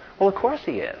 Well, of course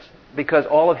He is. Because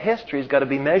all of history's got to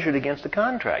be measured against the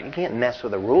contract. You can't mess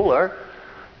with a ruler.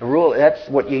 The rule, that's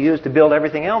what you use to build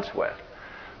everything else with.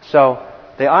 So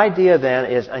the idea then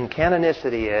is, and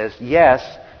canonicity is,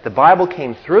 yes, the Bible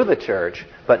came through the church,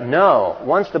 but no,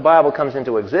 once the Bible comes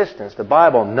into existence, the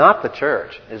Bible, not the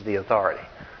church, is the authority.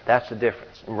 That's the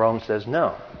difference. And Rome says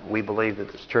no. We believe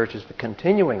that the church is the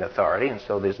continuing authority, and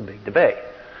so there's a big debate.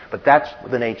 But that's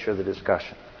the nature of the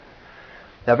discussion.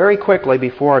 Now, very quickly,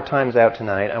 before our time's out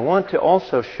tonight, I want to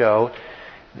also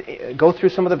go through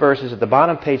some of the verses at the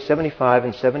bottom of page 75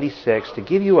 and 76 to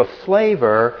give you a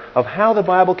flavor of how the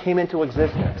Bible came into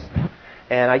existence.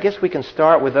 And I guess we can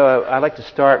start with, I'd like to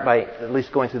start by at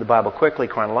least going through the Bible quickly,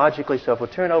 chronologically. So if we'll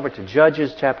turn over to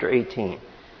Judges chapter 18.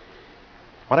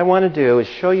 What I want to do is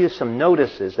show you some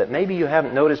notices that maybe you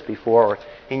haven't noticed before, or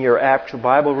in your actual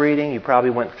Bible reading, you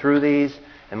probably went through these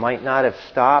and might not have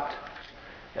stopped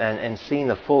and seen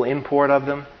the full import of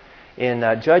them. In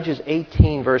Judges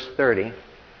 18, verse 30,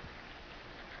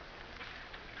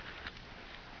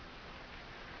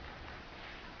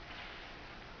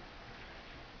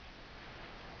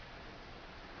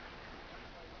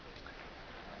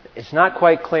 it's not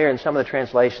quite clear in some of the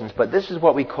translations, but this is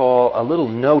what we call a little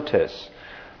notice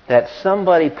that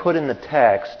somebody put in the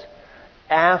text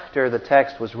after the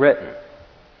text was written.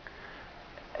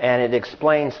 And it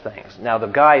explains things. Now, the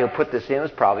guy who put this in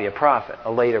was probably a prophet,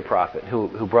 a later prophet,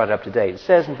 who brought it up to date. It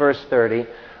says in verse 30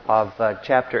 of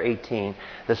chapter 18,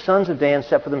 "The sons of Dan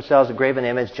set for themselves a graven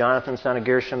image, Jonathan, son of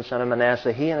Gershom, son of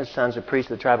Manasseh, he and his sons are priests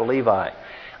of the tribe of Levi,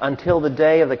 until the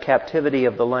day of the captivity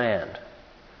of the land."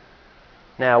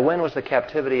 Now, when was the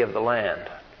captivity of the land?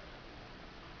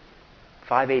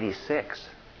 586.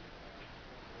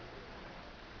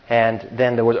 And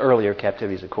then there was earlier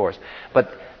captivities, of course.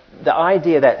 But the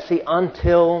idea that,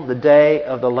 until the day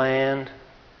of the land,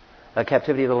 the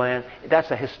captivity of the land,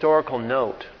 that's a historical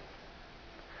note.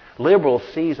 Liberals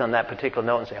seize on that particular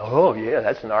note and say, "Oh, yeah,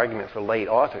 that's an argument for late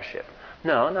authorship."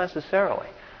 No, not necessarily.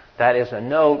 That is a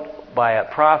note by a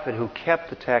prophet who kept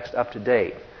the text up to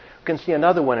date. You can see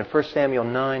another one in 1 Samuel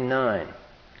 9:9.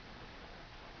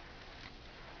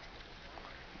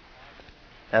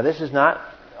 Now, this is not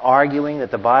arguing that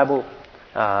the Bible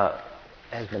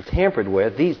has been tampered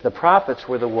with. The prophets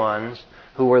were the ones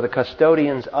who were the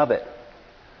custodians of it.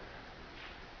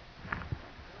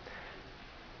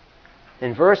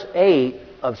 In verse 8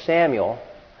 of Samuel,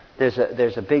 there's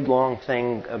a big long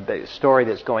thing, a big story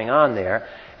that's going on there,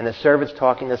 and the servant's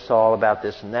talking to Saul about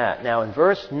this and that. Now in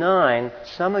verse 9,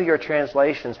 some of your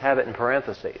translations have it in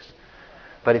parentheses.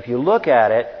 But if you look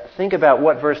at it, think about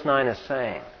what verse 9 is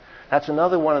saying. That's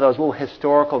another one of those little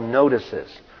historical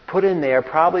notices put in there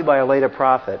probably by a later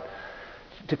prophet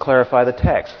to clarify the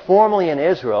text. Formerly in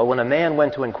Israel, when a man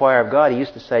went to inquire of God, he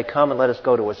used to say, "Come and let us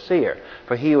go to a seer."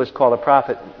 For he who was called a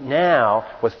prophet now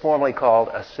was formerly called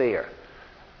a seer.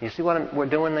 You see what we're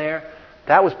doing there?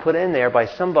 That was put in there by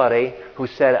somebody who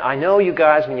said, "I know you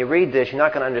guys, when you read this, you're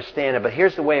not going to understand it, but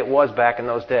here's the way it was back in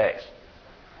those days."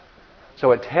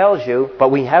 So it tells you,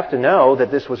 but we have to know that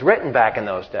this was written back in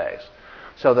those days.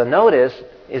 So the notice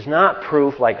is not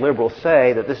proof, like liberals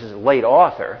say, that this is a late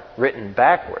author, written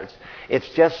backwards. It's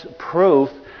just proof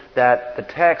that the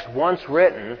text, once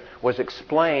written, was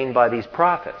explained by these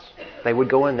prophets. They would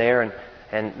go in there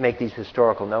and make these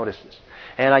historical notices.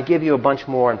 And I give you a bunch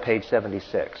more on page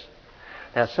 76.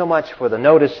 Now, so much for the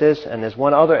notices, and there's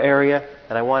one other area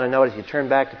that I want to note as you turn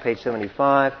back to page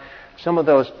 75. Some of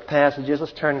those passages,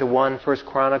 let's turn to 1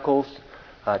 Chronicles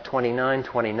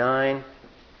 29:29.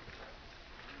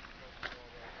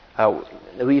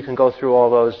 You can go through all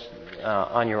those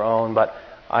on your own, but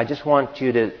I just want you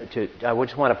I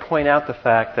just want to point out the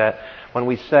fact that when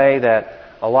we say that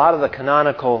a lot of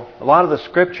the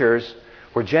scriptures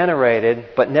were generated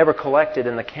but never collected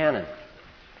in the canon.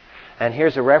 And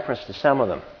here's a reference to some of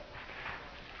them.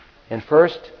 In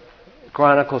 1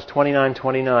 Chronicles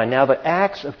 29:29, "Now the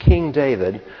acts of King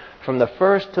David, from the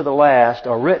first to the last,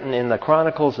 are written in the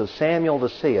Chronicles of Samuel the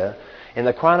seer, in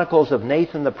the Chronicles of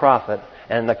Nathan the prophet,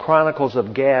 and in the Chronicles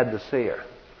of Gad the seer."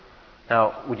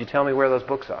 Now, would you tell me where those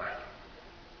books are?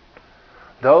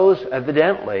 Those,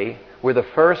 evidently, were the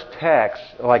first texts,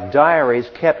 like diaries,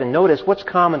 kept. And notice what's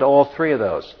common to all three of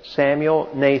those: Samuel,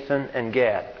 Nathan, and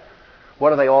Gad.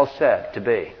 What are they all said to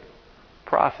be?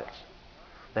 Prophets.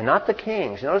 They're not the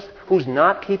kings. Notice who's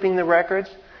not keeping the records?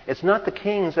 It's not the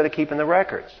kings that are keeping the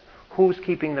records. Who's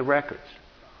keeping the records?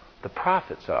 The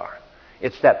prophets are.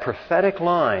 It's that prophetic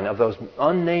line of those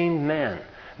unnamed men,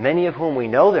 many of whom we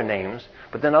know their names,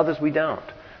 but then others we don't.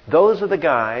 Those are the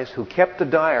guys who kept the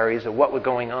diaries of what was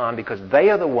going on, because they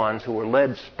are the ones who were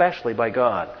led specially by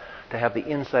God to have the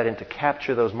insight and to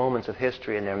capture those moments of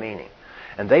history and their meaning.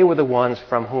 And they were the ones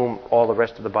from whom all the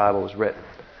rest of the Bible was written.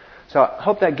 So I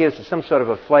hope that gives us some sort of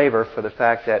a flavor for the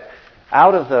fact that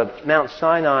out of the Mount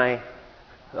Sinai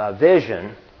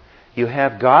vision, you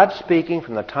have God speaking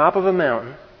from the top of a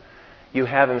mountain. You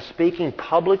have Him speaking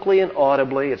publicly and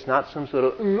audibly. It's not some sort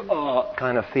of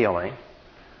kind of feeling.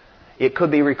 It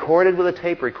could be recorded with a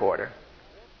tape recorder.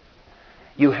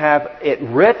 You have it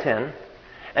written,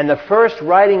 and the first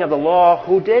writing of the law,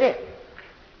 who did it?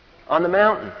 On the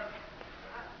mountain.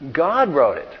 God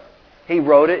wrote it. He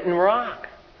wrote it in rock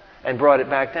and brought it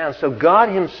back down. So God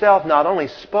Himself not only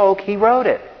spoke, He wrote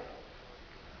it.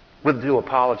 With due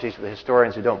apologies to the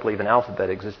historians who don't believe an alphabet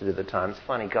existed at the time. It's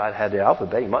funny, God had the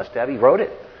alphabet. He must have. He wrote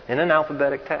it in an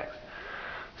alphabetic text.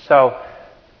 So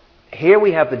here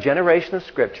we have the generation of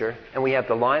Scripture, and we have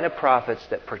the line of prophets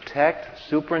that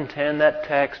superintend that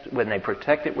text when they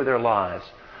protect it with their lives,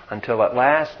 until at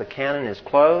last the canon is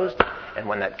closed. And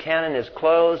when that canon is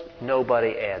closed,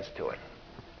 nobody adds to it.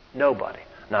 Nobody,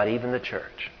 not even the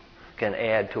church, can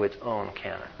add to its own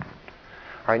canon.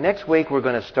 All right, next week we're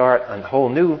going to start a whole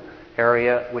new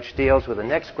area which deals with the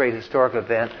next great historical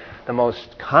event, the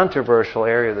most controversial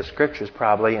area of the Scriptures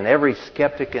probably, and every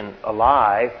skeptic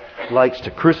alive likes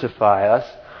to crucify us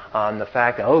on the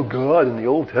fact that, oh, God in the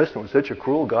Old Testament was such a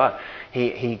cruel God.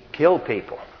 He killed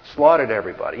people, slaughtered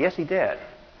everybody. Yes, He did.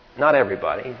 Not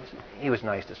everybody. He was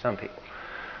nice to some people.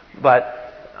 But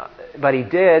He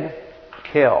did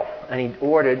kill, and He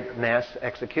ordered mass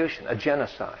execution, a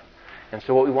genocide. And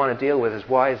so what we want to deal with is,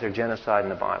 why is there genocide in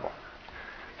the Bible?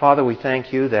 Father, we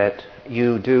thank You that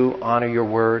You do honor Your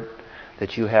word,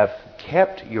 that You have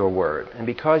kept Your word. And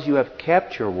because You have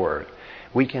kept Your word,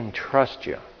 we can trust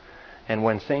You. And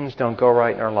when things don't go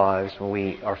right in our lives, when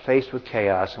we are faced with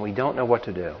chaos and we don't know what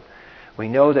to do, we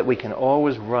know that we can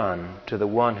always run to the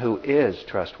one who is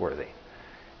trustworthy.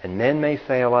 And men may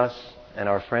fail us, and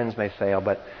our friends may fail,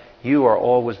 but You are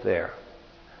always there.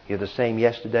 You're the same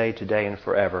yesterday, today, and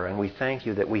forever. And we thank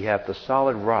You that we have the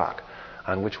solid rock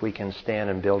on which we can stand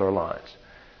and build our lives.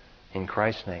 In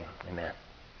Christ's name, amen.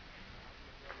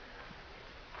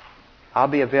 I'll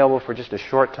be available for just a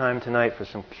short time tonight for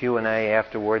some Q&A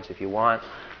afterwards if you want.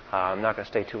 I'm not going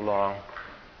to stay too long.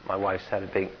 My wife's had a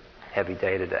big, heavy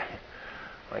day today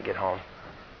when I get home.